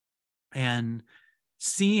 and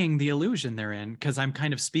seeing the illusion they're in, because I'm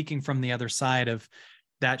kind of speaking from the other side of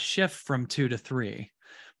that shift from 2 to 3,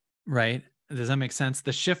 right? Does that make sense?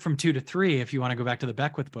 The shift from 2 to 3, if you want to go back to the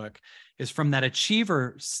Beckwith book, is from that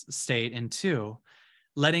achiever state in 2,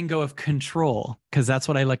 letting go of control, because that's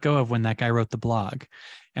what I let go of when that guy wrote the blog.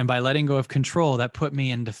 And by letting go of control, that put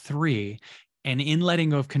me into 3. And in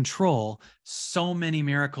letting go of control, so many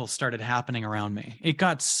miracles started happening around me. It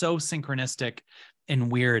got so synchronistic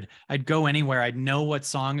and weird. I'd go anywhere. I'd know what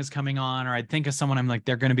song is coming on, or I'd think of someone. I'm like,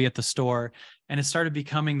 they're going to be at the store. And it started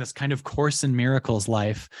becoming this kind of Course in Miracles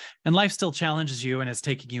life. And life still challenges you and is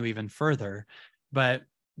taking you even further. But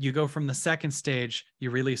you go from the second stage,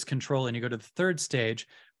 you release control, and you go to the third stage,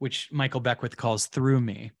 which Michael Beckwith calls Through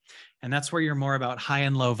Me. And that's where you're more about high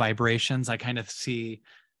and low vibrations. I kind of see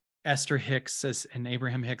Esther Hicks and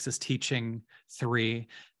Abraham Hicks as teaching 3,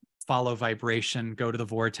 follow vibration, go to the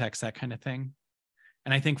vortex, that kind of thing.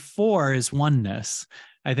 And I think 4 is oneness.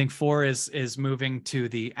 I think 4 is moving to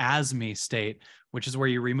the as me state, which is where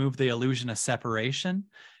you remove the illusion of separation.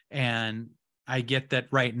 And I get that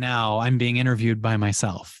right now I'm being interviewed by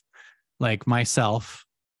myself, like myself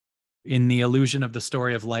in the illusion of the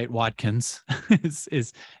story of Light Watkins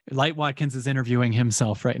is Light Watkins is interviewing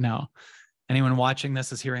himself right now. Anyone watching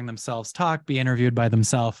this is hearing themselves talk, be interviewed by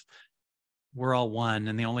themselves. We're all one.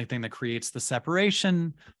 And the only thing that creates the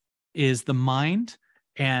separation is the mind.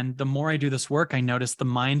 And the more I do this work, I notice the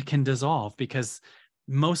mind can dissolve because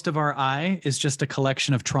most of our I is just a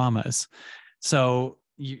collection of traumas. So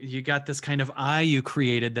you got this kind of I you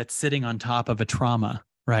created that's sitting on top of a trauma,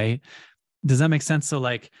 right? Does that make sense? So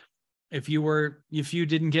like, if you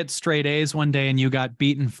didn't get straight A's one day and you got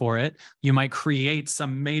beaten for it, you might create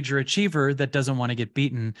some major achiever that doesn't want to get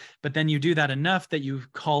beaten. But then you do that enough that you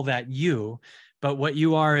call that you. But what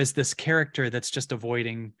you are is this character that's just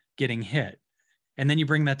avoiding getting hit. And then you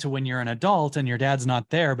bring that to when you're an adult and your dad's not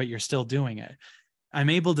there, but you're still doing it. I'm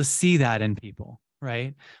able to see that in people,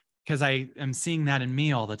 right? Because I am seeing that in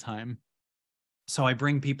me all the time. So I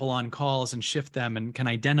bring people on calls and shift them and can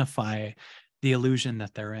identify the illusion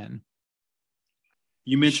that they're in.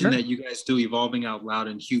 You mentioned that you guys do Evolving Out Loud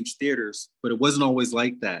in huge theaters, but it wasn't always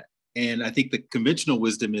like that. And I think the conventional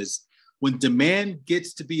wisdom is when demand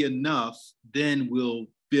gets to be enough, then we'll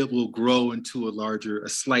grow into a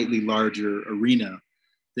slightly larger arena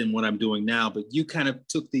than what I'm doing now. But you kind of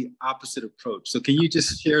took the opposite approach. So can you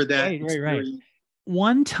just share that? Right.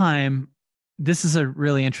 One time, this is a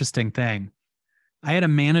really interesting thing. I had a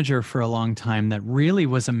manager for a long time that really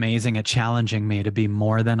was amazing at challenging me to be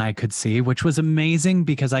more than I could see, which was amazing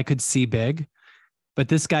because I could see big. But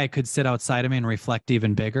this guy could sit outside of me and reflect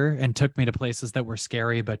even bigger and took me to places that were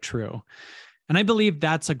scary but true. And I believe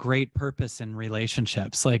that's a great purpose in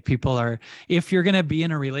relationships. Like if you're going to be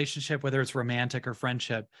in a relationship, whether it's romantic or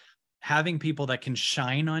friendship, having people that can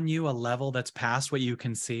shine on you a level that's past what you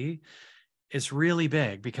can see is really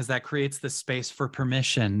big because that creates the space for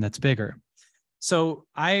permission that's bigger. So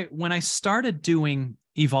when I started doing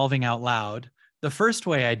Evolving Out Loud, the first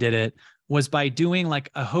way I did it was by doing like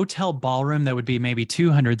a hotel ballroom that would be maybe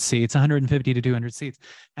 200 seats, 150 to 200 seats.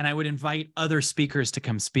 And I would invite other speakers to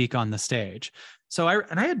come speak on the stage. So I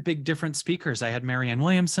had big different speakers. I had Marianne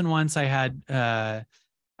Williamson once. I've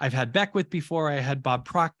had Beckwith before. I had Bob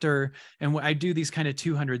Proctor. And I do these kind of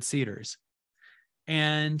 200 seaters.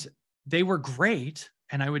 And they were great.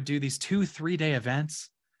 And I would do these 2-3 day events.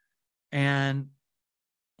 And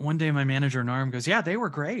one day my manager, Norm, goes, yeah, they were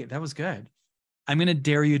great. That was good. I'm going to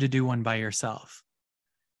dare you to do one by yourself.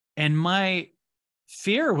 And my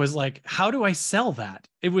fear was like, how do I sell that?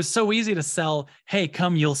 It was so easy to sell, hey,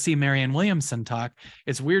 come, you'll see Marianne Williamson talk.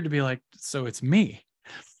 It's weird to be like, so it's me.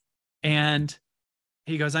 And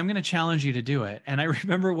he goes, I'm going to challenge you to do it. And I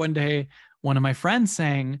remember one day, one of my friends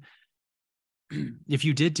saying, if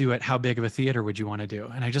you did do it, how big of a theater would you want to do?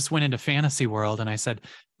 And I just went into fantasy world and I said,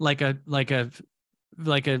 like a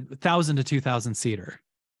 1,000 to 2,000 seater.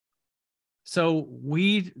 So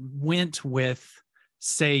we went with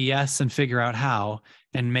say yes and figure out how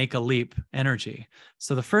and make a leap energy.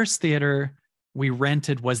 So the first theater we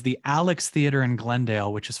rented was the Alex Theater in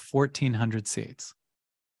Glendale, which is 1,400 seats.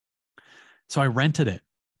 So I rented it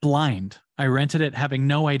blind. I rented it having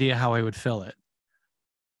no idea how I would fill it.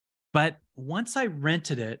 But once I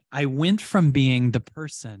rented it, I went from being the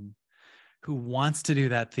person who wants to do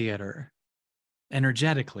that theater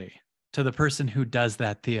energetically to the person who does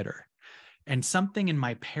that theater. And something in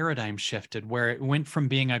my paradigm shifted where it went from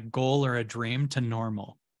being a goal or a dream to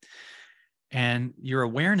normal. And your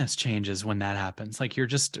awareness changes when that happens. Like you're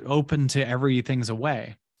just open to everything's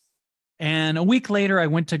away. And a week later, I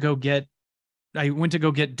went to go get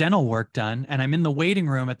dental work done. And I'm in the waiting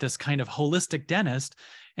room at this kind of holistic dentist.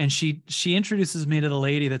 And she introduces me to the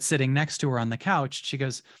lady that's sitting next to her on the couch. She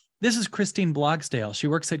goes, this is Christine Blogsdale. She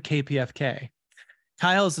works at KPFK.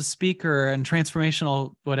 Kyle is a speaker and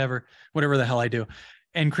transformational, whatever the hell I do.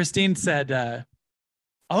 And Christine said,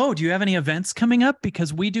 oh, do you have any events coming up?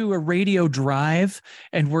 Because we do a radio drive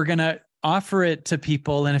and we're going to offer it to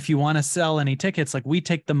people. And if you want to sell any tickets, like we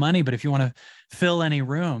take the money, but if you want to fill any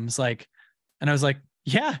rooms, like, and I was like,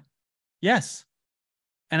 yeah, yes.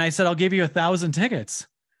 And I said, I'll give you 1,000 tickets.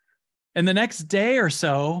 And the next day or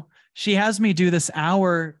so, she has me do this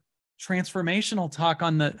hour transformational talk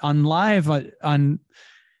on live, and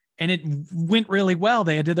it went really well.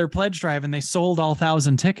 They did their pledge drive and they sold all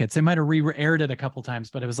 1,000 tickets. They might have re-aired it a couple times,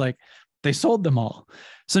 but it was like, they sold them all.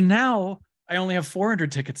 So now I only have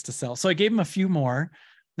 400 tickets to sell. So I gave them a few more.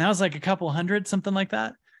 Now it's like a couple hundred, something like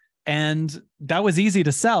that. And that was easy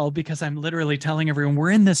to sell because I'm literally telling everyone,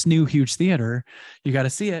 we're in this new huge theater. You got to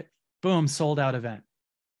see it. Boom, sold out event.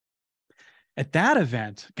 At that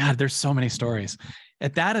event, God, there's so many stories.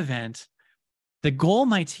 At that event, the goal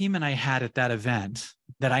my team and I had at that event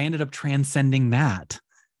that I ended up transcending that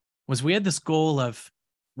was we had this goal of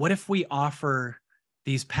what if we offer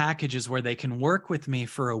these packages where they can work with me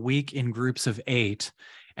for a week in groups of 8,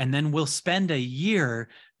 and then we'll spend a year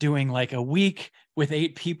doing like a week with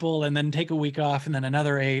 8 people and then take a week off and then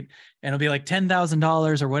another 8, and it'll be like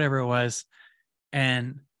 $10,000 or whatever it was.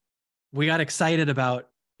 And we got excited about,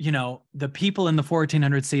 the people in the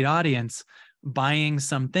 1,400 seat audience buying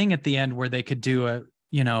something at the end where they could do a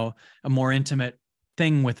more intimate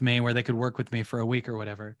thing with me, where they could work with me for a week or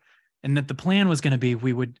whatever. And that the plan was going to be,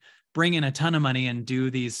 we would bring in a ton of money and do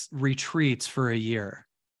these retreats for a year.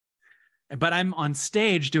 But I'm on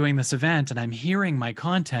stage doing this event and I'm hearing my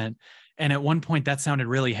content. And at one point that sounded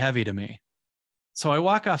really heavy to me. So I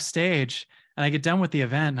walk off stage and I get done with the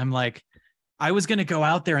event and I'm like, I was going to go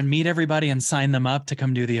out there and meet everybody and sign them up to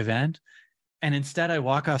come do the event. And instead I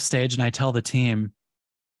walk off stage and I tell the team,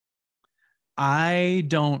 I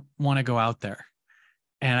don't want to go out there.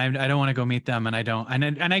 And I don't want to go meet them. And I don't,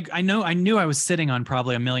 I knew I was sitting on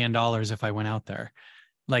probably $1 million if I went out there.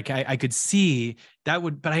 Like I could see that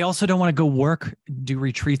would, but I also don't want to go do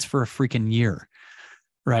retreats for a freaking year.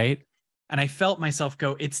 Right. And I felt myself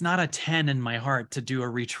go, it's not a 10 in my heart to do a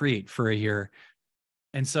retreat for a year.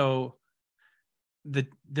 And so the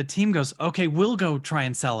team goes, okay, we'll go try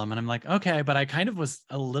and sell them. And I'm like, okay, but I kind of was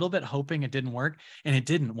a little bit hoping it didn't work, and it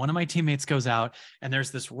didn't. One of my teammates goes out and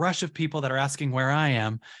there's this rush of people that are asking where I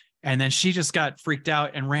am. And then she just got freaked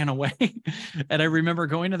out and ran away. And I remember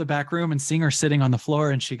going to the back room and seeing her sitting on the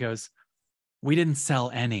floor, and she goes, we didn't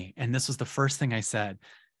sell any. And this was the first thing I said.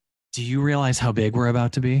 Do you realize how big we're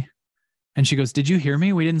about to be? And she goes, did you hear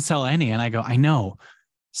me? We didn't sell any. And I go, I know.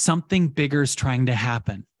 Something bigger is trying to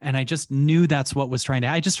happen. And I just knew that's what was trying to,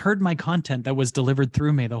 I just heard my content that was delivered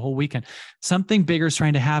through me the whole weekend. Something bigger is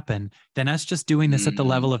trying to happen than us just doing this at the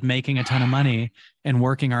level of making a ton of money and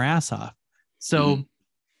working our ass off. So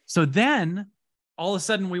then all of a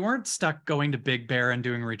sudden we weren't stuck going to Big Bear and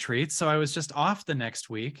doing retreats. So I was just off the next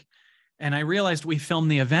week, and I realized we filmed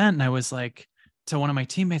the event, and I was like to one of my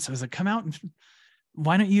teammates, I was like, come out and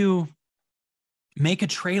why don't you make a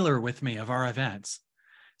trailer with me of our events?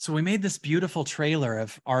 So we made this beautiful trailer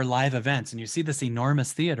of our live events, and you see this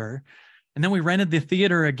enormous theater. And then we rented the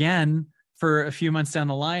theater again for a few months down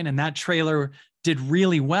the line, and that trailer did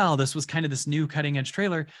really well. This was kind of this new cutting edge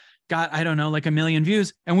trailer, got, I don't know, like 1 million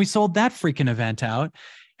views, and we sold that freaking event out.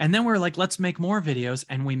 And then we're like, let's make more videos.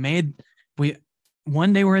 And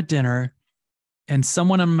one day we're at dinner and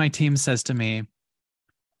someone on my team says to me,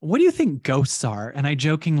 what do you think ghosts are? And I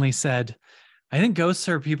jokingly said, I think ghosts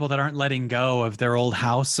are people that aren't letting go of their old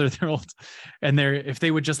house or if they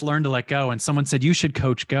would just learn to let go. And someone said, you should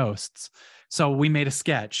coach ghosts. So we made a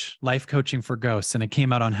sketch, life coaching for ghosts, and it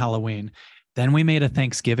came out on Halloween. Then we made a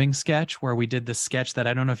Thanksgiving sketch where we did this sketch that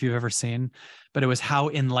I don't know if you've ever seen, but it was how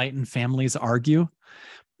enlightened families argue.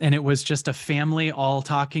 And it was just a family all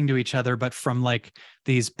talking to each other, but from like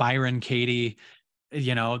these Byron Katie,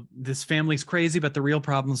 this family's crazy, but the real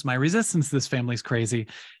problem is my resistance. This family's crazy.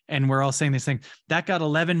 And we're all saying this thing that got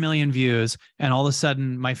 11 million views. And all of a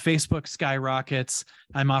sudden my Facebook skyrockets.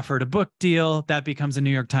 I'm offered a book deal that becomes a New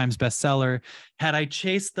York Times bestseller. Had I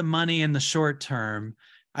chased the money in the short term,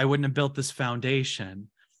 I wouldn't have built this foundation.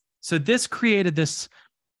 So this created this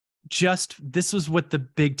was what the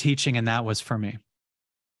big teaching and that was for me.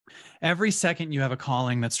 Every second you have a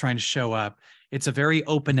calling that's trying to show up, it's a very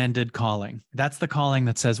open-ended calling. That's the calling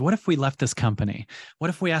that says, what if we left this company? What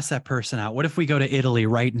if we asked that person out? What if we go to Italy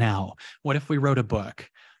right now? What if we wrote a book?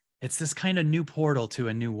 It's this kind of new portal to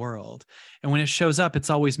a new world. And when it shows up, it's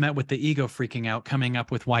always met with the ego freaking out, coming up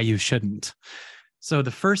with why you shouldn't. So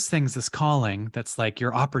the first thing's this calling that's like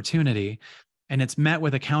your opportunity, and it's met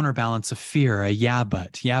with a counterbalance of fear, yeah,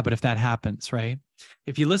 but if that happens, right?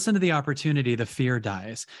 If you listen to the opportunity, the fear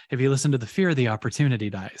dies. If you listen to the fear, the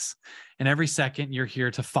opportunity dies. And every second you're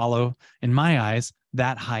here to follow, in my eyes,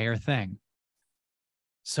 that higher thing.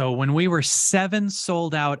 So when we were 7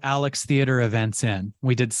 sold out Alex Theater events in,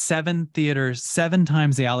 we did 7 theaters, 7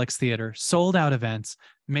 times the Alex Theater, sold out events,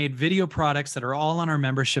 made video products that are all on our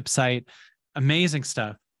membership site, amazing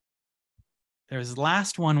stuff. There's the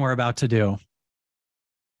last one we're about to do.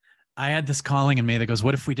 I had this calling in me that goes,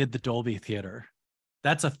 what if we did the Dolby Theater?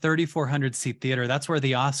 That's a 3,400 seat theater. That's where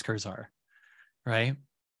the Oscars are, right?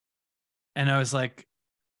 And I was like,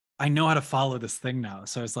 I know how to follow this thing now.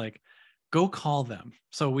 So I was like, go call them.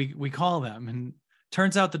 So we call them, and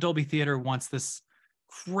turns out the Dolby Theater wants this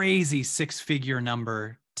crazy 6-figure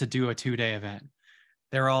number to do a 2-day event.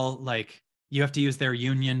 They're all like, you have to use their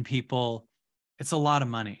union people. It's a lot of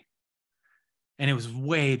money. And it was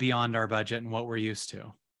way beyond our budget and what we're used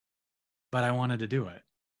to. But I wanted to do it.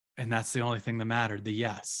 And that's the only thing that mattered, the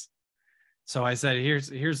yes. So I said,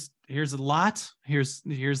 here's a lot. Here's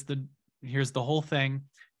the whole thing.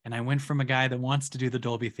 And I went from a guy that wants to do the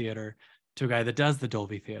Dolby Theater to a guy that does the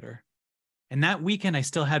Dolby Theater. And that weekend, I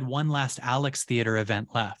still had one last Alex Theater event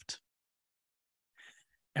left.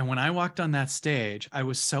 And when I walked on that stage, I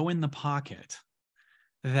was so in the pocket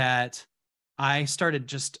that I started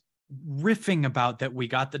just riffing about that we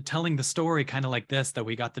got telling the story kind of like this, that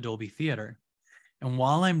we got the Dolby Theater. And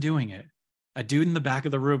while I'm doing it, a dude in the back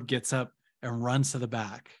of the room gets up and runs to the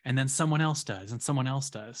back. And then someone else does, and someone else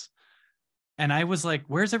does. And I was like,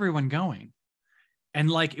 where's everyone going? And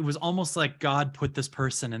like, it was almost like God put this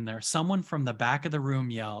person in there. Someone from the back of the room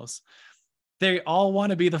yells, they all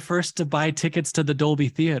want to be the first to buy tickets to the Dolby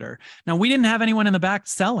Theater. Now, we didn't have anyone in the back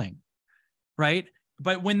selling, right?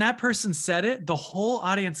 But when that person said it, the whole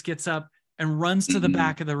audience gets up and runs to the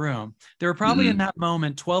back of the room. There were probably in that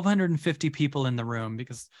moment 1,250 people in the room,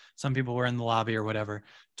 because some people were in the lobby or whatever.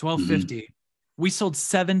 1,250. We sold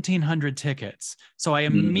 1,700 tickets. So I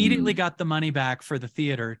immediately got the money back for the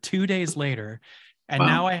theater 2 days later. And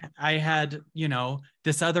now I had,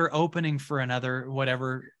 this other opening for another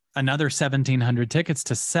 1,700 tickets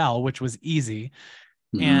to sell, which was easy.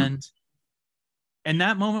 And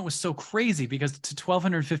that moment was so crazy, because to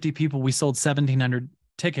 1,250 people, we sold 1,700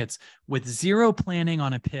 tickets with zero planning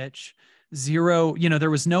on a pitch, zero,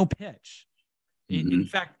 there was no pitch. In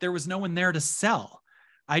fact, there was no one there to sell.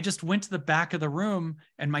 I just went to the back of the room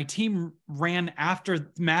and my team ran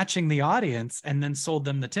after matching the audience and then sold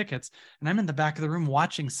them the tickets. And I'm in the back of the room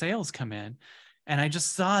watching sales come in. And I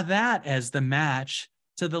just saw that as the match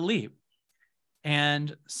to the leap.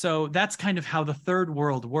 And so that's kind of how the third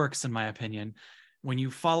world works, in my opinion. When you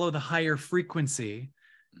follow the higher frequency,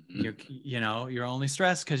 you're only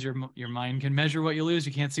stressed because your mind can measure what you lose.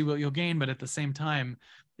 You can't see what you'll gain. But at the same time,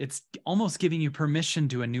 it's almost giving you permission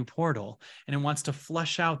to a new portal, and it wants to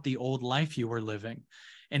flush out the old life you were living.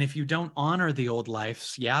 And if you don't honor the old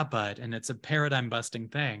lives, and it's a paradigm busting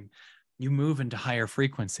thing, you move into higher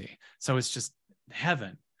frequency. So it's just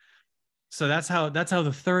heaven. So that's how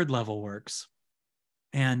the third level works.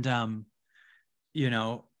 And,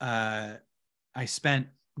 I spent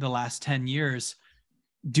the last 10 years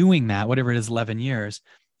doing that, whatever it is, 11 years.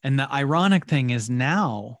 And the ironic thing is,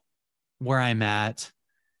 now where I'm at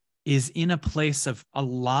is in a place of a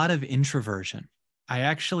lot of introversion. I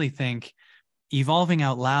actually think evolving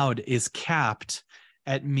out loud is capped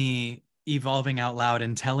at me evolving out loud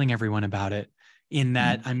and telling everyone about it, in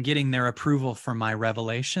that I'm getting their approval for my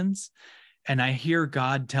revelations. And I hear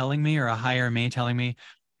God telling me, or a higher me telling me,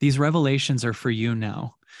 these revelations are for you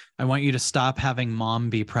now. I want you to stop having mom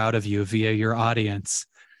be proud of you via your audience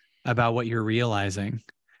about what you're realizing.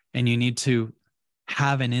 And you need to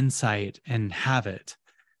have an insight and have it.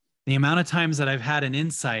 The amount of times that I've had an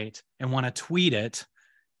insight and want to tweet it,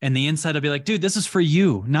 and the insight will be like, dude, this is for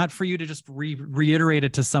you, not for you to just reiterate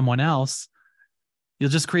it to someone else. You'll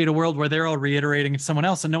just create a world where they're all reiterating it to someone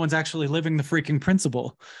else and no one's actually living the freaking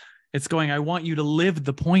principle. It's going, I want you to live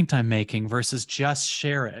the point I'm making versus just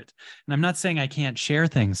share it. And I'm not saying I can't share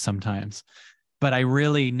things sometimes, but I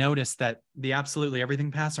really noticed that the Absolutely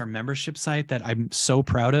Everything Pass, our membership site that I'm so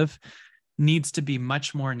proud of, needs to be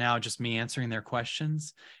much more now just me answering their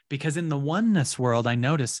questions. Because in the oneness world, I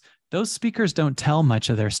notice those speakers don't tell much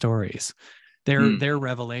of their stories. They're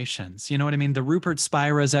revelations. You know what I mean? The Rupert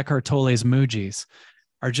Spiras, Eckhart Tolle's, Mujis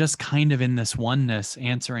are just kind of in this oneness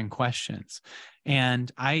answering questions.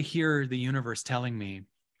 And I hear the universe telling me,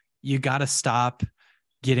 you got to stop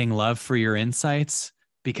getting love for your insights,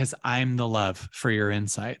 because I'm the love for your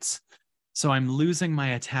insights. So I'm losing my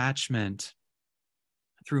attachment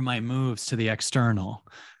through my moves to the external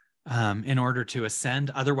in order to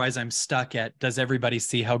ascend. Otherwise, I'm stuck at, does everybody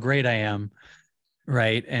see how great I am?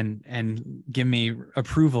 Right. And give me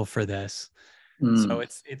approval for this. So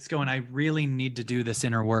it's going, I really need to do this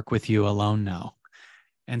inner work with you alone now.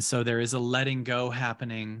 And so there is a letting go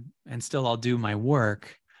happening, and still I'll do my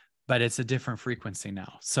work, but it's a different frequency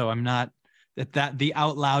now. So I'm not that the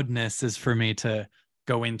out loudness is for me to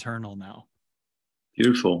go internal now.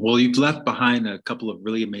 Beautiful. Well, you've left behind a couple of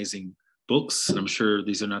really amazing books. I'm sure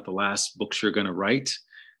these are not the last books you're going to write.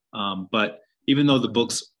 But even though the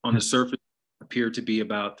books on the surface appear to be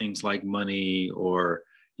about things like money, or,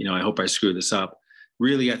 I hope I screw this up,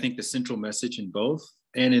 really, I think the central message in both,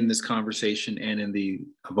 and in this conversation and in the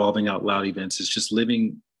Evolving Out Loud events, is just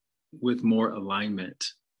living with more alignment.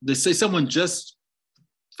 They say someone just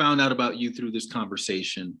found out about you through this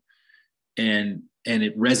conversation and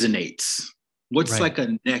it resonates, what's Right. like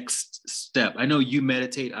a next step? I know you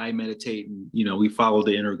meditate, I meditate, and we follow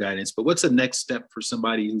the inner guidance, but what's the next step for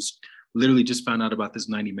somebody who's literally just found out about this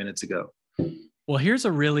 90 minutes ago? Well, here's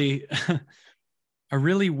a really a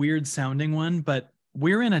really weird sounding one, but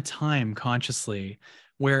we're in a time consciously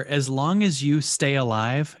where as long as you stay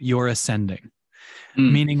alive, you're ascending.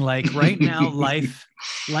 Mm. Meaning like right now,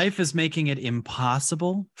 life is making it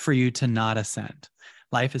impossible for you to not ascend.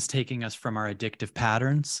 Life is taking us from our addictive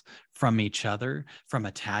patterns, from each other, from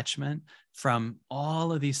attachment, from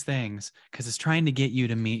all of these things, because it's trying to get you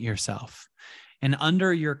to meet yourself. And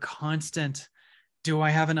under your constant, do I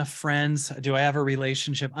have enough friends? Do I have a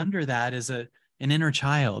relationship? Under that is an inner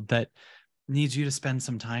child that needs you to spend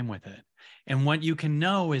some time with it. And what you can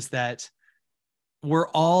know is that we're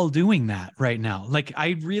all doing that right now. Like,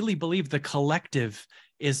 I really believe the collective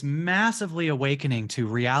is massively awakening to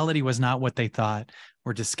reality was not what they thought.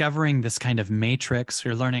 We're discovering this kind of matrix.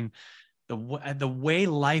 You're learning the way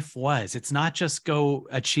life was. It's not just go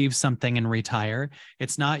achieve something and retire.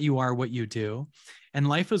 It's not you are what you do. And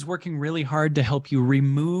life is working really hard to help you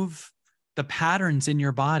remove the patterns in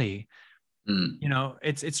your body. Mm.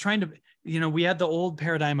 It's trying to, we had the old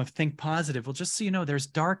paradigm of think positive. Well, just so you know, there's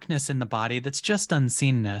darkness in the body that's just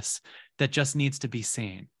unseenness that just needs to be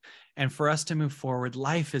seen. And for us to move forward,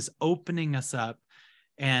 life is opening us up,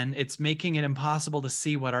 and it's making it impossible to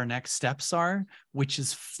see what our next steps are, which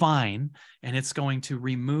is fine. And it's going to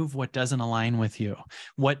remove what doesn't align with you,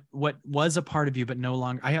 what was a part of you, but no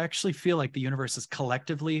longer. I actually feel like the universe is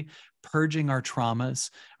collectively purging our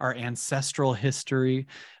traumas, our ancestral history,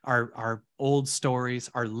 our old stories,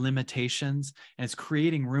 our limitations, and it's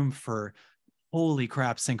creating room for holy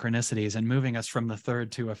crap synchronicities and moving us from the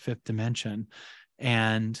third to a fifth dimension.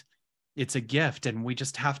 And it's a gift, and we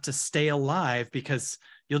just have to stay alive, because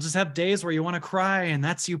you'll just have days where you want to cry, and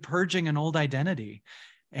that's you purging an old identity.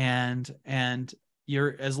 And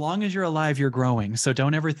you're, as long as you're alive, you're growing. So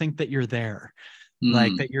don't ever think that you're there,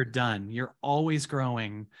 like that you're done. You're always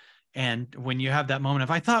growing. And when you have that moment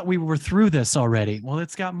of, I thought we were through this already, well,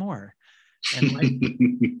 it's got more.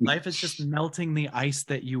 And life is just melting the ice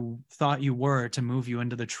that you thought you were to move you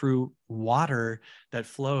into the true water that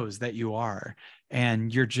flows, that you are.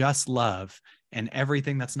 And you're just love. And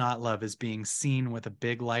everything that's not love is being seen with a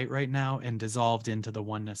big light right now and dissolved into the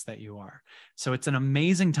oneness that you are. So it's an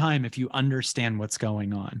amazing time if you understand what's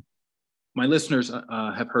going on. My listeners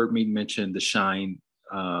have heard me mention the Shine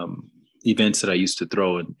events that I used to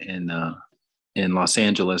throw in Los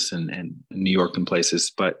Angeles and New York and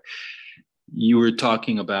places. But you were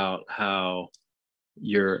talking about how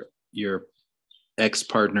your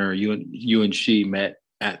ex-partner, you and she met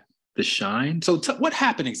at the Shine. So what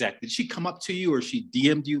happened exactly? Did she come up to you, or she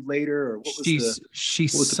DM'd you later, or what was she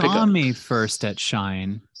what was the saw pickup? me first at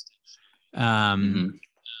Shine. And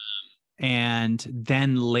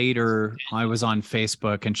then later I was on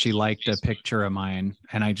Facebook and she liked a picture of mine,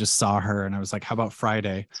 and I just saw her and I was like, how about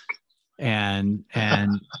Friday? And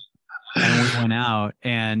we went out.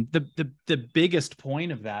 And the biggest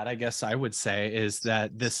point of that, I guess I would say, is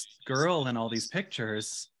that this girl in all these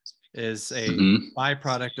pictures is a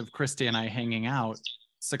byproduct of Christy and I hanging out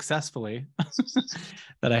successfully.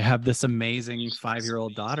 That I have this amazing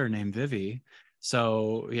 5-year-old daughter named Vivi.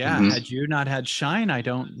 So yeah, had you not had Shine, I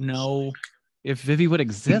don't know if Vivi would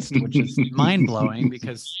exist, which is mind-blowing,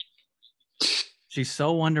 because she's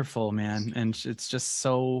so wonderful, man. And it's just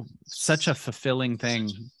such a fulfilling thing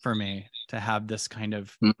for me to have this kind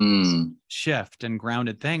of shift and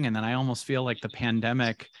grounded thing. And then I almost feel like the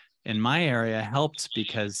pandemic in my area helped,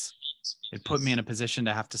 because it put me in a position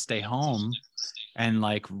to have to stay home and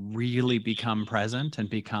like really become present and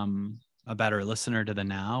become a better listener to the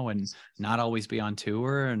now, and not always be on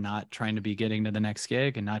tour, and not trying to be getting to the next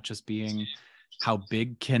gig, and not just being how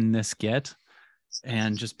big can this get,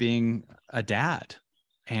 and just being a dad.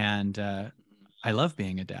 And I love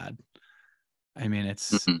being a dad. I mean,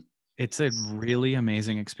 it's a really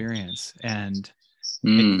amazing experience, and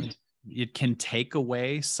it can take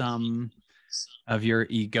away some of your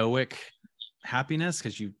egoic happiness,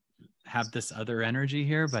 because you have this other energy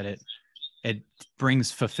here, but it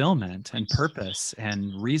brings fulfillment and purpose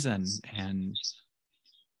and reason. And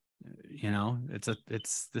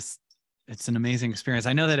it's an amazing experience.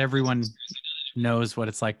 I know that everyone knows what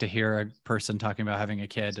it's like to hear a person talking about having a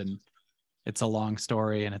kid, and it's a long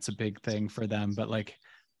story and it's a big thing for them, but like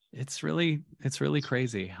it's really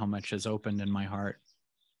crazy how much has opened in my heart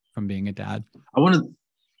from being a dad. I want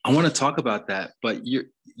to talk about that, but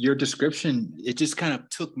your description, it just kind of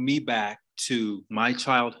took me back to my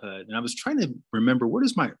childhood, and I was trying to remember, what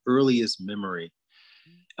is my earliest memory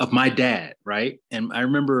of my dad, right? And I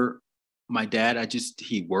remember my dad,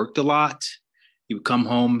 he worked a lot. He would come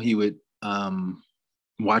home, he would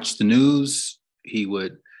watch the news. He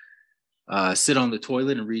would sit on the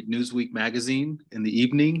toilet and read Newsweek magazine in the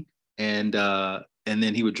evening. And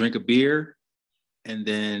then he would drink a beer, and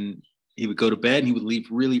then he would go to bed, and he would leave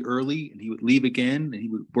really early, and he would leave again, and he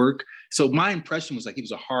would work. So my impression was like he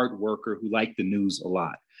was a hard worker who liked the news a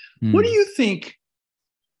lot. What do you think?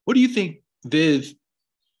 What do you think, Viv?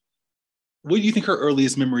 What do you think her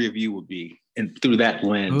earliest memory of you would be? And through that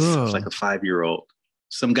lens, it's like a 5-year-old,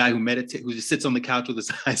 some guy who meditates, who just sits on the couch with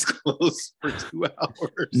his eyes closed for 2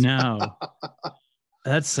 hours. No,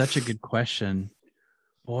 that's such a good question.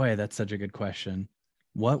 Boy, that's such a good question.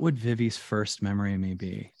 What would Vivi's first memory of me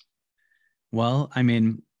be? Well, I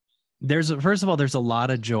mean, first of all, there's a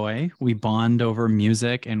lot of joy. We bond over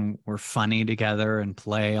music and we're funny together and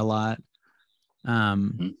play a lot.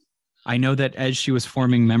 I know that as she was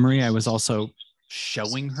forming memory, I was also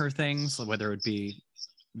showing her things, whether it be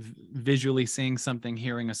visually seeing something,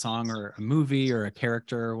 hearing a song or a movie or a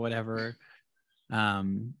character or whatever.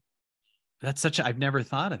 I've never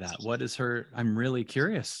thought of that. What is I'm really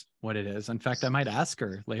curious what it is. In fact, I might ask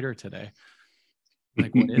her later today.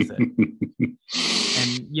 Like, what is it?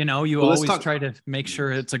 And, you always try to make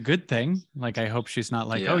sure it's a good thing. Like, I hope she's not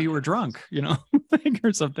like, oh, you were drunk, like,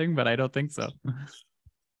 or something, but I don't think so.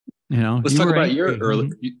 Let's talk about your early.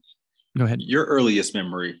 Go ahead. Your earliest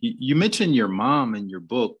memory. You mentioned your mom in your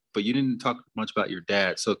book, but you didn't talk much about your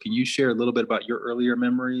dad. So can you share a little bit about your earlier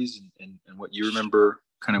memories and what you remember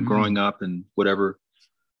kind of growing up and whatever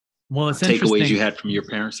it's takeaways you had from your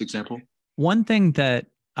parents' example? One thing that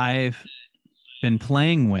I've been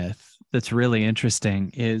playing with that's really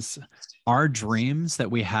interesting is our dreams that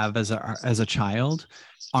we have as a child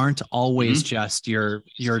aren't always just your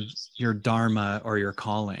dharma or your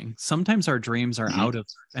calling. Sometimes our dreams are out of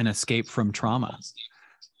an escape from trauma,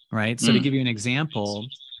 right? So to give you an example,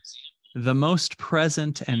 the most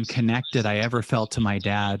present and connected I ever felt to my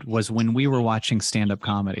dad was when we were watching stand-up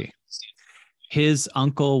comedy. His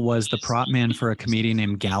uncle was the prop man for a comedian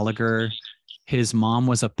named Gallagher. His mom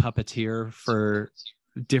was a puppeteer for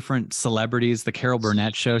different celebrities, the Carol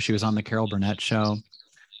Burnett show. She was on the Carol Burnett show.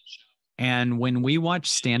 And when we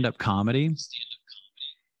watched stand-up comedy,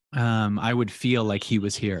 I would feel like he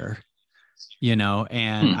was here,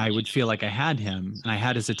 and I would feel like I had him and I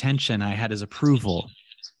had his attention. I had his approval.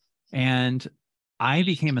 And I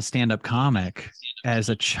became a stand-up comic as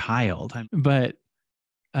a child. But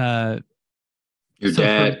your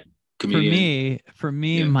dad, comedian. For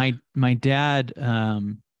me, my dad,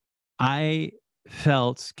 I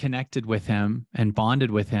felt connected with him and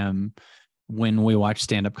bonded with him when we watched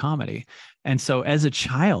stand-up comedy. And so as a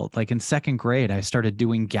child, like in second grade, I started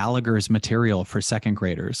doing Gallagher's material for second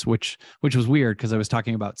graders, which was weird because I was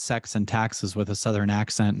talking about sex and taxes with a Southern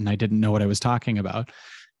accent and I didn't know what I was talking about.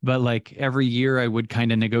 But like every year I would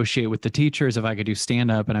kind of negotiate with the teachers if I could do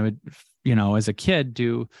stand-up, and I would, as a kid,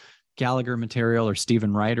 do Gallagher material or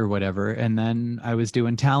Stephen Wright or whatever. And then I was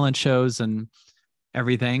doing talent shows and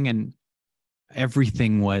everything. And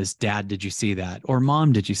everything was, Dad, did you see that? Or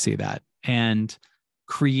Mom, did you see that? And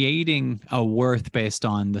creating a worth based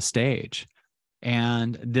on the stage.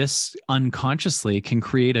 And this unconsciously can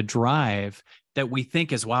create a drive that we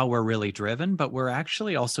think is, wow, we're really driven, but we're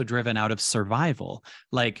actually also driven out of survival.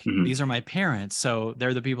 Like, these are my parents, so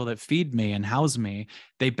they're the people that feed me and house me.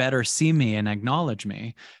 They better see me and acknowledge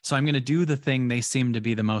me. So I'm going to do the thing they seem to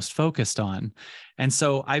be the most focused on. And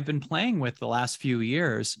so I've been playing with the last few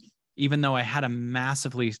years, even though I had a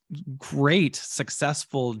massively great,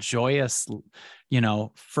 successful, joyous,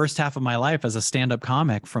 first half of my life as a stand-up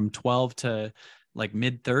comic from 12 to like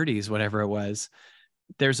mid 30s, whatever it was.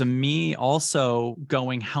 There's a me also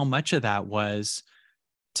going, how much of that was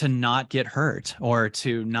to not get hurt or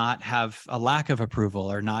to not have a lack of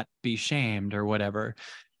approval or not be shamed or whatever.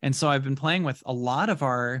 And so I've been playing with a lot of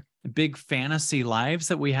our big fantasy lives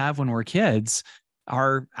that we have when we're kids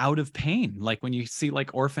are out of pain. Like when you see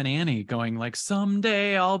like Orphan Annie going like,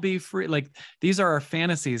 someday I'll be free. Like these are our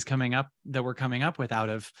fantasies coming up that we're coming up with out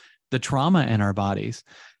of the trauma in our bodies.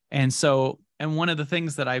 And one of the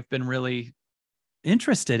things that I've been really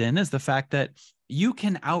interested in is the fact that you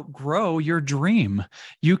can outgrow your dream.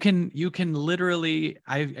 You can literally,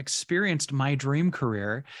 I've experienced my dream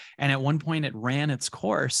career, and at one point it ran its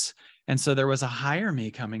course. And so there was a higher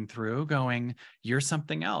me coming through going, you're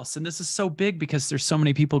something else. And this is so big because there's so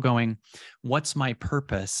many people going, what's my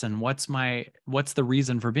purpose? And what's the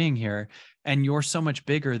reason for being here? And you're so much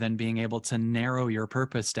bigger than being able to narrow your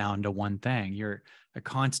purpose down to one thing. You're a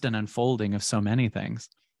constant unfolding of so many things.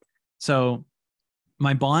 So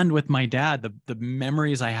my bond with my dad, the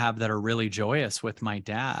memories I have that are really joyous with my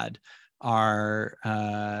dad are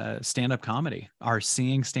stand-up comedy, are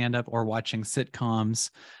seeing stand-up or watching sitcoms,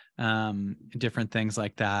 different things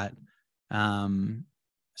like that.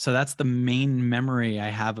 So that's the main memory I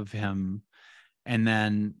have of him. And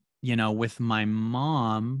then, with my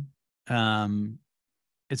mom,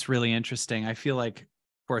 it's really interesting. I feel like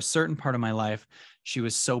for a certain part of my life, she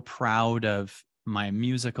was so proud of my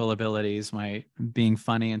musical abilities, my being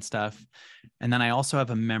funny and stuff. And then I also have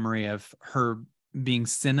a memory of her being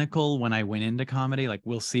cynical when I went into comedy. Like,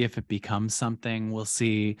 we'll see if it becomes something. We'll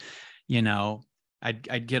see,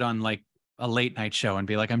 I'd get on like a late night show and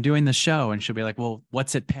be like, I'm doing the show. And she'll be like, well,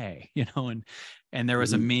 what's it pay? And there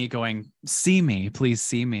was a me going, see me, please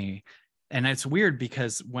see me. And it's weird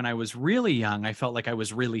because when I was really young, I felt like I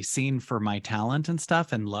was really seen for my talent and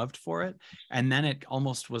stuff and loved for it. And then it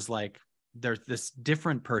almost was like there's this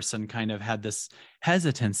different person kind of had this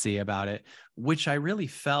hesitancy about it, which I really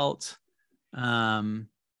felt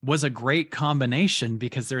was a great combination,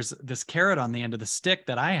 because there's this carrot on the end of the stick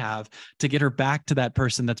that I have to get her back to that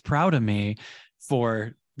person that's proud of me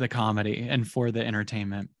for the comedy and for the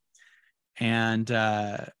entertainment. And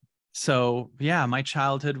so, yeah, my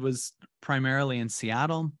childhood was primarily in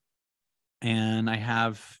Seattle, and I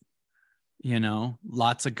have,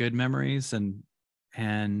 lots of good memories and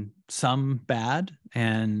some bad,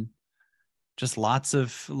 and just lots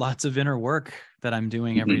of inner work that I'm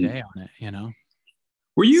doing every day on it,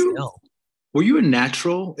 Were you still. were you a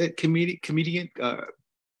natural comedian?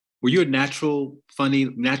 Were you a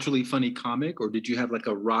naturally funny comic, or did you have like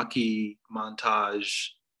a rocky montage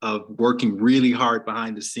of working really hard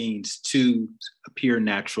behind the scenes to appear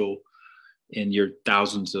natural in your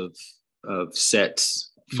thousands of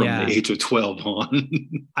sets from the age of 12 on?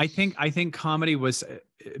 I think comedy was,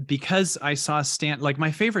 because I saw like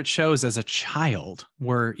my favorite shows as a child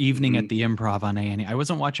were Evening at the Improv on A&E. I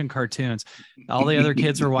wasn't watching cartoons. All the other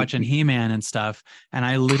kids were watching He-Man and stuff. And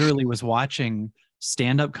I literally was watching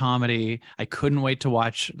stand-up comedy. I couldn't wait to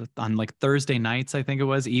watch on like Thursday nights, I think it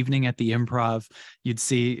was, Evening at the Improv. You'd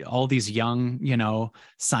see all these young,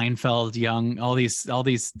 Seinfeld, young, all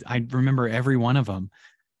these, I remember every one of them.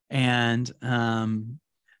 And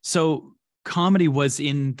so comedy was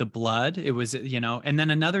in the blood. It was, and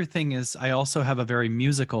then another thing is I also have a very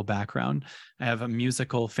musical background. I have a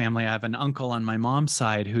musical family. I have an uncle on my mom's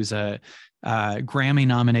side who's a Grammy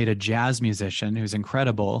nominated jazz musician who's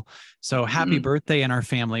incredible. So Happy Birthday in our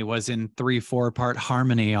family was in 3-4 part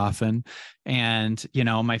harmony often. And,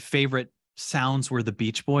 my favorite sounds were the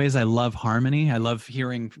Beach Boys. I love harmony. I love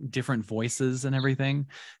hearing different voices and everything.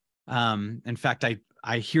 In fact,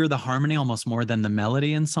 I hear the harmony almost more than the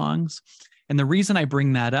melody in songs. And the reason I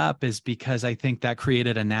bring that up is because I think that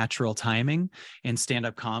created a natural timing in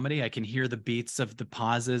stand-up comedy. I can hear the beats of the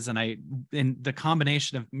pauses, and in the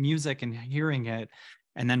combination of music and hearing it,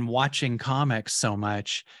 and then watching comics so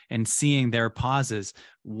much and seeing their pauses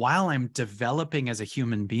while I'm developing as a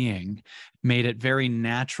human being made it very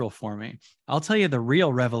natural for me. I'll tell you the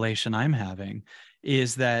real revelation I'm having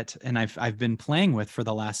is that, and I've been playing with for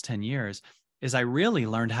the last 10 years, is I really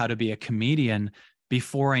learned how to be a comedian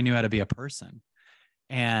before I knew how to be a person.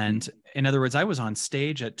 And in other words, I was on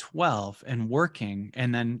stage at 12 and working,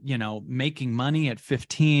 and then, making money at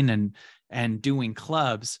 15 and doing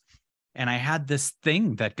clubs. And I had this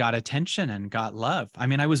thing that got attention and got love. I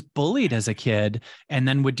mean, I was bullied as a kid and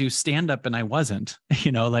then would do stand-up and I wasn't,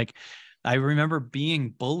 like I remember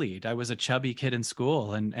being bullied. I was a chubby kid in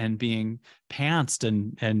school and being pantsed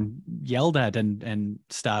and yelled at and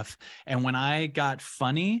stuff. And when I got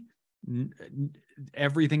funny,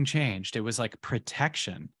 everything changed. It was like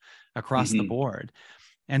protection across the board.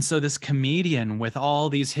 And so this comedian with all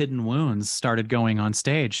these hidden wounds started going on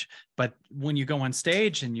stage. But when you go on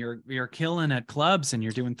stage and you're killing at clubs and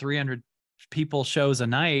you're doing 300 people shows a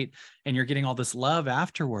night and you're getting all this love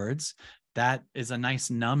afterwards, that is a nice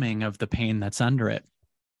numbing of the pain that's under it.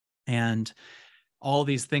 And all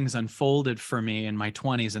these things unfolded for me in my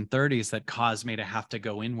 20s and 30s that caused me to have to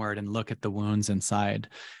go inward and look at the wounds inside.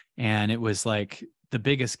 And it was like the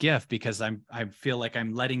biggest gift, because I feel like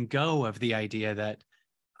I'm letting go of the idea that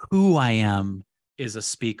who I am is a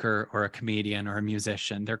speaker or a comedian or a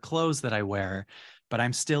musician. They're clothes that I wear, but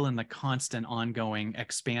I'm still in the constant, ongoing,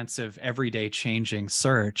 expansive, everyday changing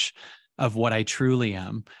search of what I truly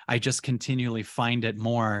am. I just continually find it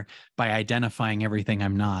more by identifying everything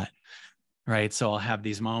I'm not. Right. So I'll have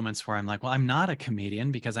these moments where I'm like, well, I'm not a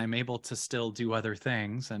comedian because I'm able to still do other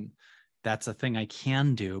things. And that's a thing I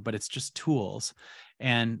can do, but it's just tools.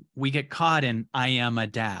 And we get caught in, I am a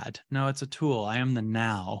dad. No, it's a tool. I am the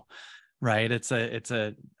now. right?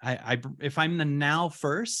 If I'm the now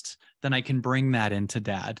first, then I can bring that into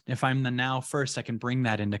dad. If I'm the now first, I can bring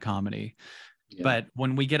that into comedy. Yeah. But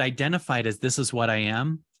when we get identified as this is what I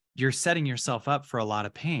am, you're setting yourself up for a lot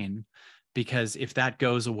of pain, because if that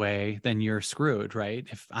goes away, then you're screwed, right?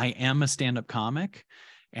 If I am a stand-up comic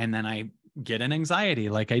and then I get an anxiety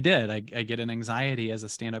like I did, I get an anxiety as a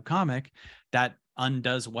stand-up comic, that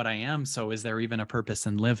undoes what I am. So is there even a purpose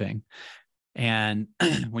in living? And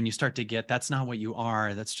when you start to get, that's not what you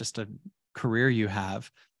are, that's just a career you have.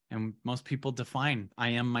 And most people define, I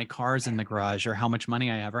am my cars in the garage, or how much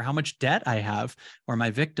money I have, or how much debt I have, or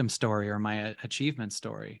my victim story, or my achievement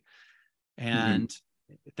story. Mhm. And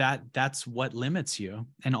that's what limits you.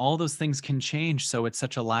 And all those things can change. So it's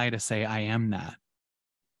such a lie to say, I am that.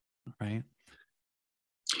 Right.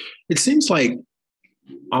 It seems like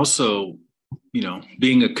also,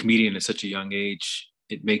 being a comedian at such a young age,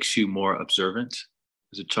 it makes you more observant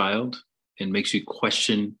as a child and makes you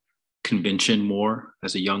question convention more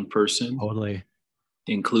as a young person, Totally.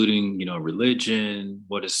 including, religion.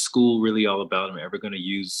 What is school really all about? Am I ever going to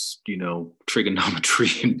use, trigonometry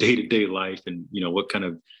in day-to-day life? And, what kind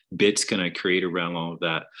of bits can I create around all of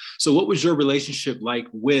that? So what was your relationship like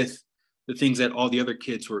with the things that all the other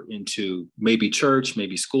kids were into? Maybe church,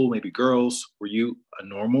 maybe school, maybe girls. Were you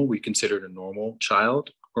we considered a normal child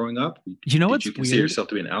growing up? You know Did what's you consider weird? yourself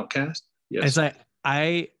to be an outcast? As Yes.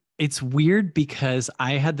 it's weird because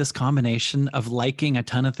I had this combination of liking a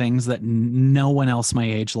ton of things that no one else my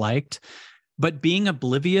age liked, but being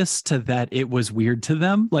oblivious to that it was weird to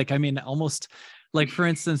them. Like, I mean, almost like, for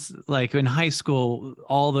instance, like in high school,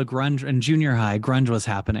 all the grunge, and junior high grunge was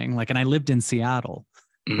happening. Like, and I lived in Seattle,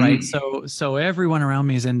 right? Mm-hmm. So everyone around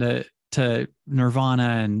me is into Nirvana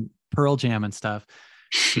and Pearl Jam and stuff.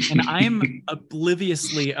 And I'm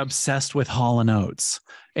obliviously obsessed with Hall and Oates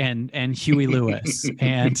and Huey Lewis.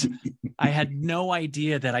 And I had no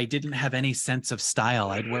idea that I didn't have any sense of style.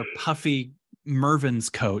 I'd wear puffy Mervyn's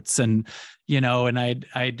coats, and and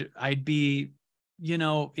I'd be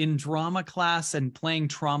in drama class and playing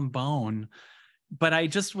trombone, but I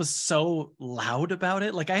just was so loud about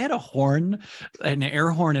it. Like, I had an air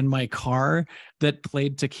horn in my car that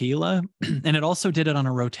played tequila, and it also did it on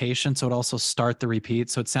a rotation. So it also start the repeat.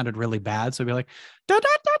 So it sounded really bad. So it'd be like, da, da,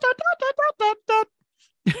 da, da, da, da, da, da.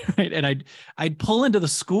 Right. And I'd pull into the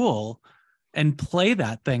school and play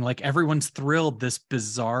that thing. Like, everyone's thrilled this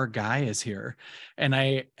bizarre guy is here. And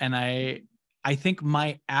I think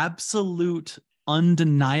my absolute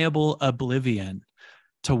undeniable oblivion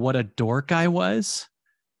to what a dork I was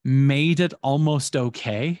made it almost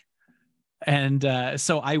okay. And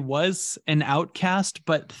so I was an outcast,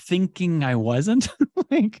 but thinking I wasn't.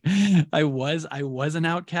 Like, I was an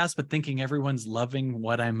outcast, but thinking everyone's loving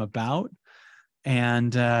what I'm about.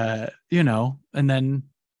 And and then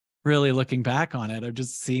really looking back on it, I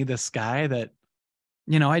just see this guy that,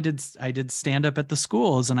 I did stand up at the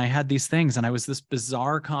schools, and I had these things, and I was this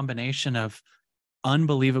bizarre combination of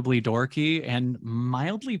unbelievably dorky and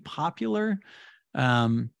mildly popular.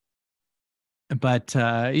 Um, but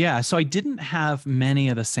yeah, so I didn't have many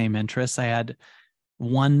of the same interests. I had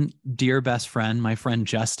one dear best friend, my friend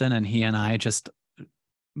Justin, and he and I just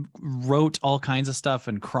wrote all kinds of stuff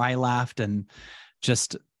and cry laughed and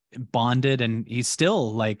just bonded. And he's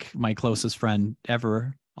still like my closest friend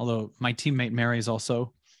ever. Although my teammate Mary is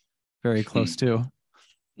also very close too.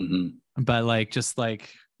 Mm-hmm. But like, just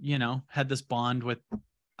like, had this bond with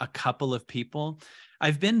a couple of people.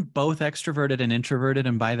 I've been both extroverted and introverted.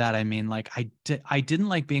 And by that, I mean, like, I didn't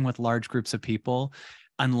like being with large groups of people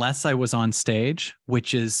unless I was on stage,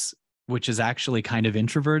 which is actually kind of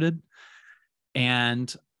introverted.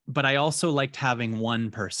 But I also liked having one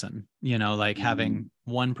person, like having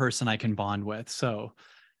one person I can bond with. So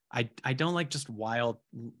I don't like just wild,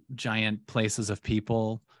 giant places of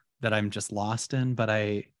people that I'm just lost in, but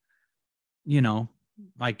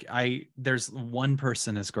there's one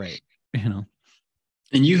person is great, And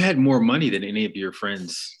you had more money than any of your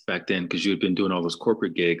friends back then because you had been doing all those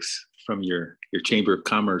corporate gigs from your Chamber of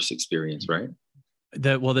Commerce experience, right?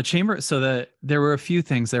 The chamber. So there were a few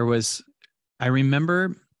things. I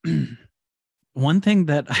remember one thing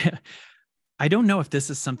that I don't know if this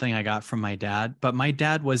is something I got from my dad, but my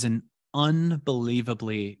dad was an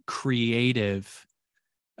unbelievably creative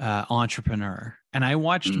entrepreneur. And I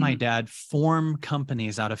watched my dad form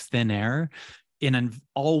companies out of thin air in an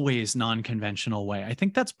always non-conventional way. I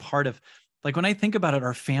think that's part of, like, when I think about it,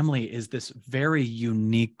 our family is this very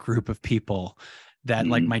unique group of people that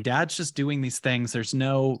like, my dad's just doing these things. There's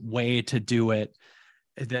no way to do it,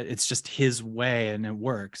 that it's just his way and it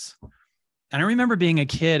works. And I remember being a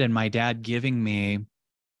kid and my dad giving me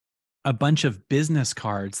a bunch of business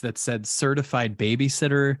cards that said certified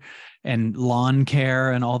babysitter and lawn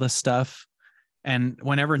care and all this stuff. And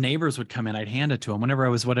whenever neighbors would come in, I'd hand it to them. Whenever I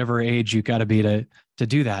was whatever age you got to be to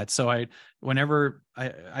do that. So I'd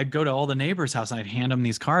go to all the neighbors' house and I'd hand them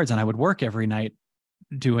these cards, and I would work every night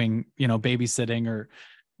doing, babysitting or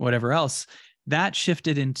whatever else. That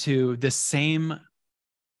shifted into this same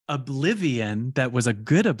oblivion that was a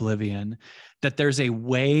good oblivion, that there's a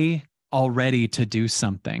way already to do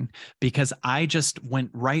something, because I just went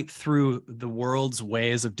right through the world's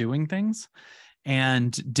ways of doing things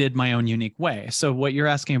and did my own unique way. So what you're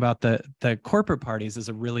asking about, the corporate parties, is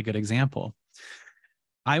a really good example.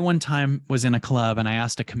 I one time was in a club and I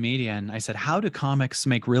asked a comedian, I said, how do comics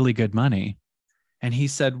make really good money? And he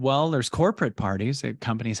said, well, there's corporate parties.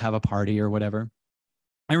 Companies have a party or whatever.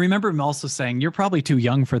 I remember him also saying, you're probably too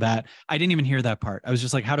young for that. I didn't even hear that part. I was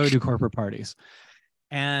just like, how do I do corporate parties?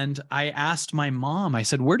 And I asked my mom, I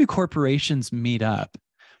said, where do corporations meet up?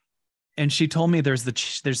 And she told me there's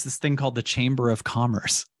this thing called the Chamber of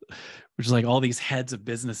Commerce, which is like all these heads of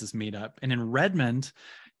businesses meet up. And in Redmond,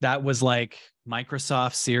 that was like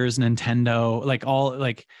Microsoft, Sears, Nintendo,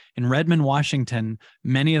 like in Redmond, Washington,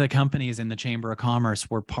 many of the companies in the Chamber of Commerce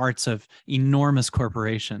were parts of enormous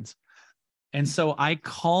corporations. And so I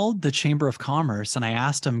called the Chamber of Commerce and I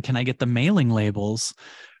asked them, can I get the mailing labels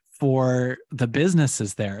for the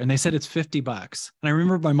businesses there? And they said it's $50. And I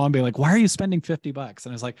remember my mom being like, why are you spending $50? And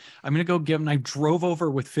I was like, I'm going to go give them. I drove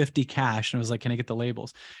over with 50 cash and I was like, can I get the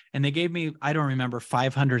labels? And they gave me, I don't remember,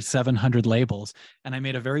 500, 700 labels. And I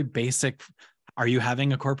made a very basic, are you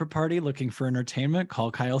having a corporate party looking for entertainment?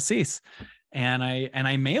 Call Kyle Cease. And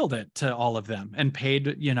I mailed it to all of them and paid,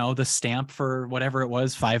 the stamp for whatever it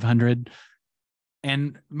was, 500.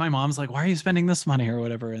 And my mom's like, why are you spending this money or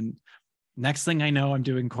whatever? And next thing I know, I'm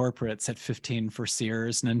doing corporates at 15 for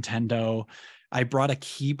Sears, Nintendo. I brought a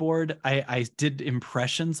keyboard. I did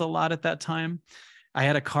impressions a lot at that time. I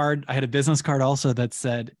had a business card also that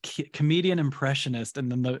said comedian impressionist.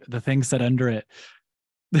 And then the thing said under it,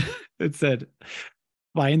 it said,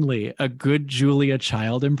 finally, a good Julia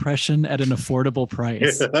Child impression at an affordable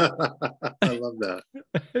price. I love that.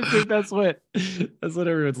 I think that's what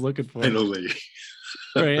everyone's looking for. Finally.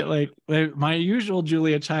 Right. Like my usual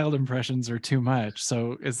Julia Child impressions are too much.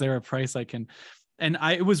 So is there a price I can, and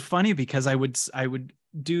it was funny because I would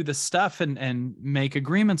do the stuff and make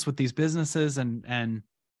agreements with these businesses and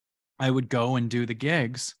I would go and do the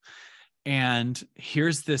gigs. And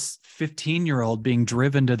here's this 15-year-old being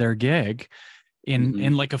driven to their gig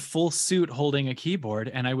in like a full suit holding a keyboard.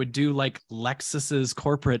 And I would do like Lexus's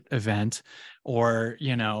corporate event or,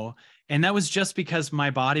 and that was just because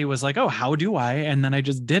my body was like, oh, how do I? And then I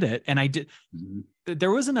just did it. And I did.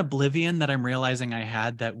 There was an oblivion that I'm realizing I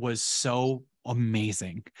had that was so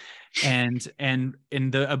amazing. And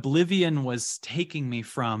the oblivion was taking me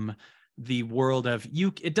from the world of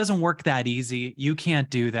it doesn't work that easy. You can't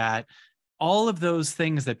do that. All of those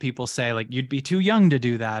things that people say, like you'd be too young to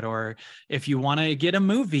do that. Or if you want to get a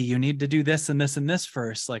movie, you need to do this and this and this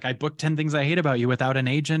first. Like I booked 10 Things I Hate About You without an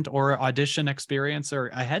agent or audition experience or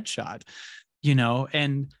a headshot,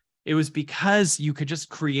 and it was because you could just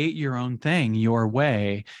create your own thing your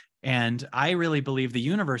way. And I really believe the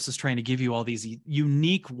universe is trying to give you all these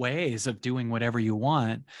unique ways of doing whatever you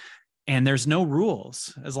want. And there's no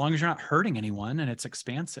rules as long as you're not hurting anyone and it's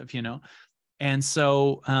expansive, And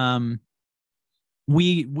so,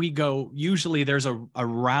 we go, usually there's a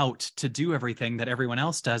route to do everything that everyone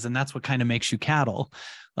else does. And that's what kind of makes you cattle.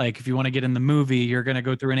 Like if you want to get in the movie, you're going to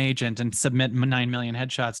go through an agent and submit 9 million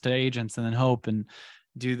headshots to agents and then hope and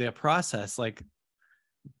do the process. Like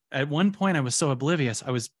at one point I was so oblivious.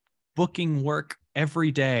 I was booking work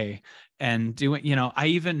every day and doing,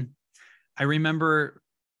 I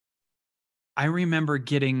remember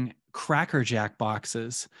getting Cracker Jack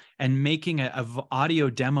boxes and making a audio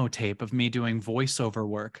demo tape of me doing voiceover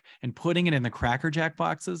work and putting it in the Cracker Jack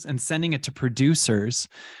boxes and sending it to producers.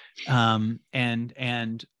 And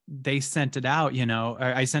they sent it out,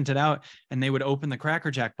 I sent it out and they would open the Cracker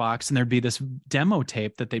Jack box and there'd be this demo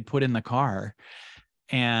tape that they'd put in the car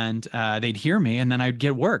and they'd hear me and then I'd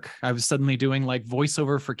get work. I was suddenly doing like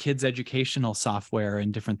voiceover for kids' educational software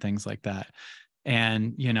and different things like that.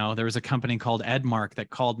 And, there was a company called Edmark that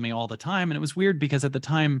called me all the time. And it was weird because at the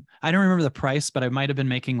time, I don't remember the price, but I might've been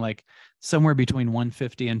making like somewhere between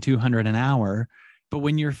 150 and 200 an hour. But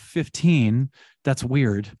when you're 15, that's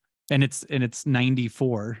weird. And it's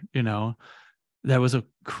 94, that was a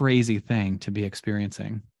crazy thing to be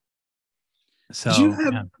experiencing. So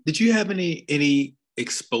did you have any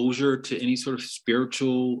exposure to any sort of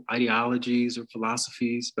spiritual ideologies or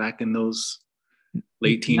philosophies back in those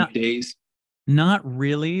late teen days? Not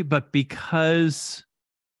really, but because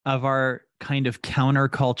of our kind of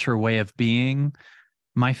counterculture way of being,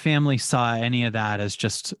 my family saw any of that as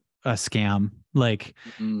just a scam. Like,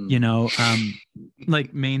 you Mm. know,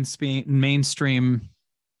 like mainstream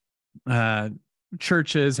uh,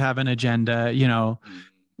 churches have an agenda.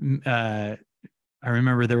 Uh, I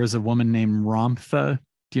remember there was a woman named Ramtha.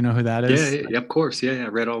 Do you know who that Yeah, is? yeah, of course. Yeah, yeah. I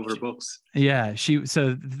read all of her books. Yeah,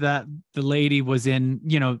 so that the lady was in,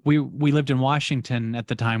 we lived in Washington at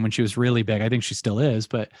the time when she was really big. I think she still is,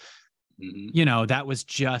 but Hmm. that was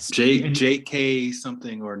just J and J.K.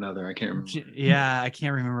 something or another. I can't remember. yeah, I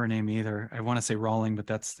can't remember her name either. I want to say Rowling, but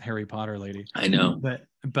that's Harry Potter lady. I know.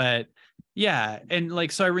 But yeah, and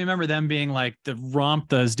like so I remember them being like the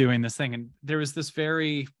Ramthas doing this thing, and there was this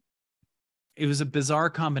it was a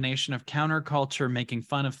bizarre combination of counterculture making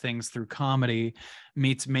fun of things through comedy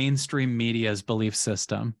meets mainstream media's belief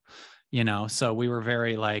system. So we were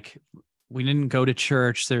very like, we didn't go to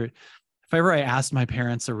church there. If ever I asked my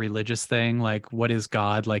parents a religious thing, like what is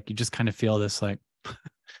God, like you just kind of feel this like,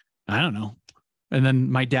 I don't know. And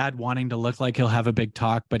then my dad wanting to look like he'll have a big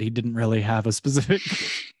talk, but he didn't really have a specific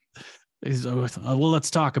he's, well,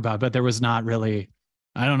 let's talk about it. But there was not really,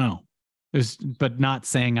 I don't know. It was, but not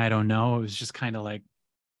saying I don't know. It was just kind of like,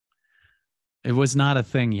 it was not a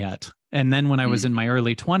thing yet. And then when I was in my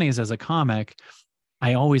early 20s as a comic,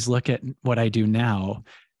 I always look at what I do now.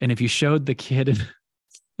 And if you showed the kid,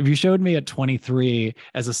 if you showed me at 23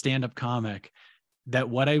 as a stand-up comic, that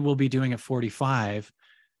what I will be doing at 45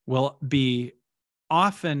 will be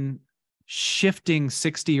often shifting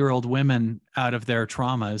 60-year-old women out of their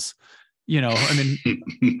traumas. I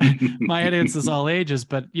mean, my audience is all ages,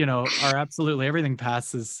 but, our absolutely everything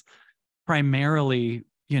passes primarily,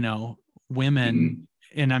 women.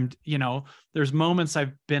 And there's moments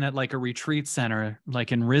I've been at like a retreat center,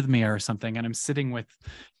 like in Rhythmia or something, and I'm sitting with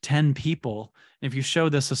 10 people. If you show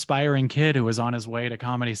this aspiring kid who was on his way to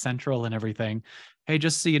Comedy Central and everything, hey,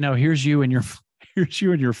 just so you know, here's you in your here's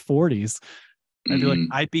you in your 40s. I'd be like,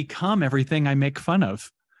 I become everything I make fun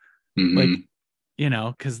of. Like,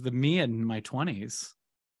 because the me in my 20s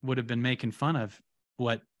would have been making fun of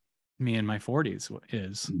what me in my 40s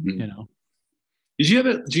is, Do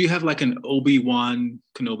you have like an Obi-Wan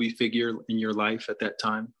Kenobi figure in your life at that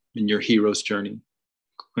time in your hero's journey,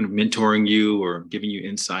 kind of mentoring you or giving you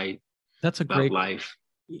insight That's a about great. life?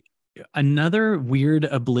 Another weird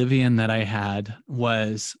oblivion that I had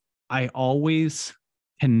was I always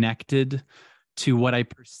connected to what I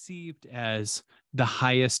perceived as the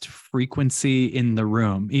highest frequency in the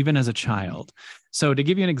room, even as a child. So to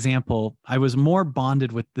give you an example, I was more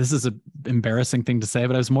bonded with, this is an embarrassing thing to say,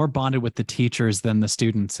 but I was more bonded with the teachers than the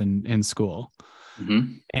students in school.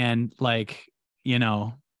 Mm-hmm. And like, it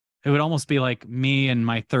would almost be like me and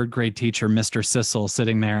my third grade teacher, Mr. Sissel,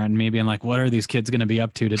 sitting there and me being like, what are these kids going to be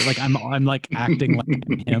up to? Like, I'm like acting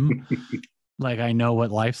like him. Like I know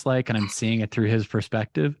what life's like and I'm seeing it through his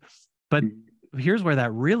perspective. But here's where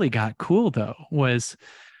that really got cool though, was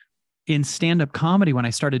in stand-up comedy when I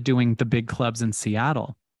started doing the big clubs in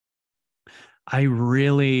Seattle. I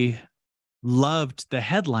really loved the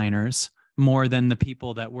headliners more than the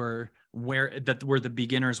people that were the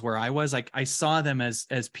beginners where I was. Like I saw them as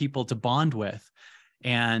people to bond with.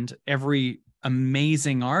 And every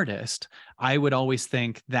amazing artist, I would always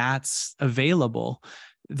think that's available.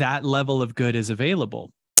 That level of good is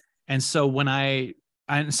available. And so I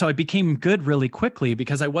became good really quickly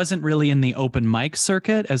because I wasn't really in the open mic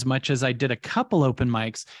circuit as much as I did a couple open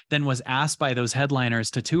mics, then was asked by those headliners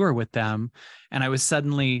to tour with them. And I was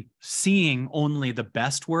suddenly seeing only the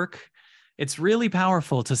best work. It's really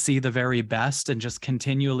powerful to see the very best and just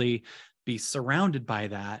continually be surrounded by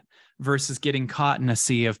that versus getting caught in a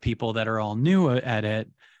sea of people that are all new at it.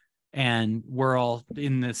 And we're all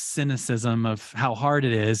in this cynicism of how hard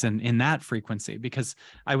it is and in that frequency, because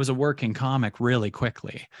I was a working comic really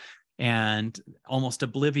quickly and almost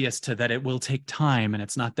oblivious to that it will take time and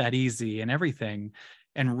it's not that easy and everything,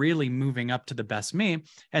 and really moving up to the best me.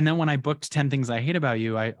 And then when I booked 10 Things I Hate About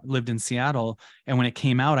You, I lived in Seattle. And when it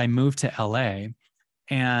came out, I moved to LA.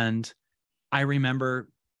 And I remember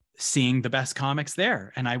seeing the best comics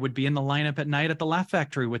there. And I would be in the lineup at night at the Laugh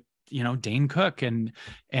Factory with Dane Cook and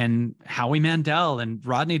Howie Mandel and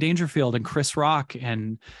Rodney Dangerfield and Chris Rock.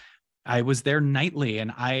 And I was there nightly.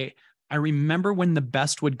 And I remember when the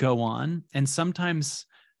best would go on. And sometimes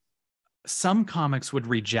some comics would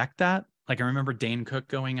reject that. Like I remember Dane Cook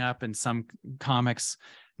going up and some comics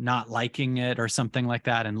not liking it or something like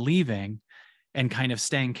that and leaving, and kind of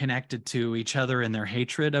staying connected to each other in their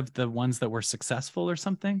hatred of the ones that were successful or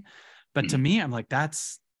something. But to me, I'm like, and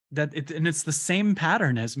it's the same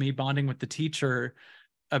pattern as me bonding with the teacher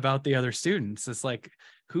about the other students. It's like,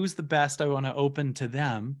 who's the best? I want to open to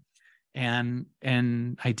them. And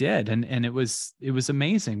I did. And it was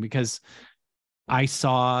amazing because I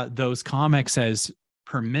saw those comics as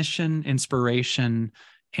permission, inspiration,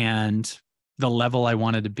 and the level I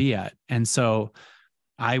wanted to be at. And so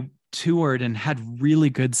I toured and had really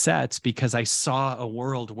good sets because I saw a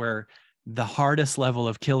world where the hardest level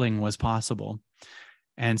of killing was possible.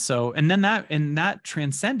 And so, and then that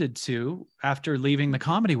transcended to, after leaving the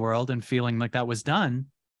comedy world and feeling like that was done,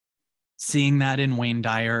 seeing that in Wayne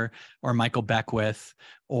Dyer or Michael Beckwith,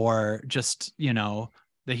 or just, the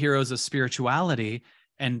heroes of spirituality,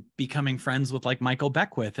 and becoming friends with like Michael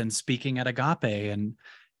Beckwith and speaking at Agape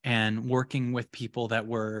and working with people that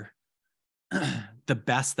were the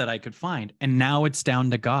best that I could find. And now it's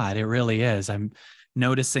down to God. It really is. I'm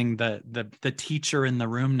noticing the teacher in the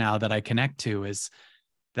room now that I connect to is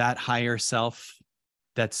that higher self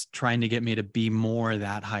that's trying to get me to be more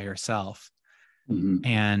that higher self. Mm-hmm.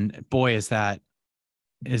 And boy, is that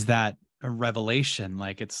a revelation.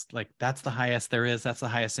 Like, it's like, that's the highest there is. That's the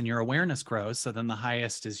highest, and your awareness grows. So then the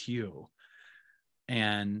highest is you.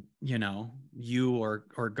 And, you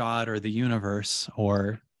or God or the universe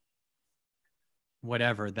or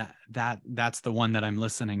whatever, that's the one that I'm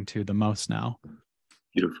listening to the most now.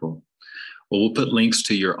 Beautiful. Well, we'll put links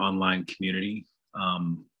to your online community,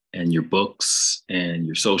 and your books and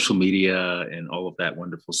your social media and all of that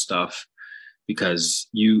wonderful stuff, because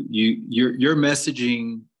your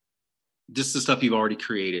messaging, just the stuff you've already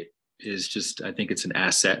created, is just, I think it's an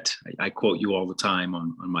asset. I quote you all the time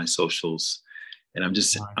on my socials, and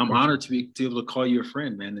I'm honored to be able to call you a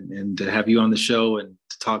friend, man, and to have you on the show and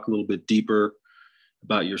to talk a little bit deeper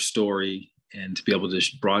about your story, and to be able to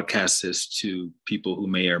broadcast this to people who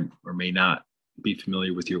may or may not be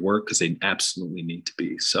familiar with your work, because they absolutely need to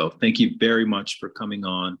be. So thank you very much for coming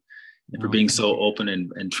on and for being so open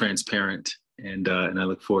and transparent. And I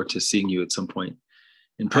look forward to seeing you at some point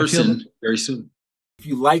in person very soon. If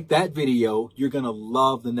you like that video, you're going to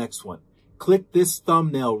love the next one. Click this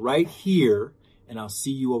thumbnail right here, and I'll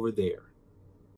see you over there.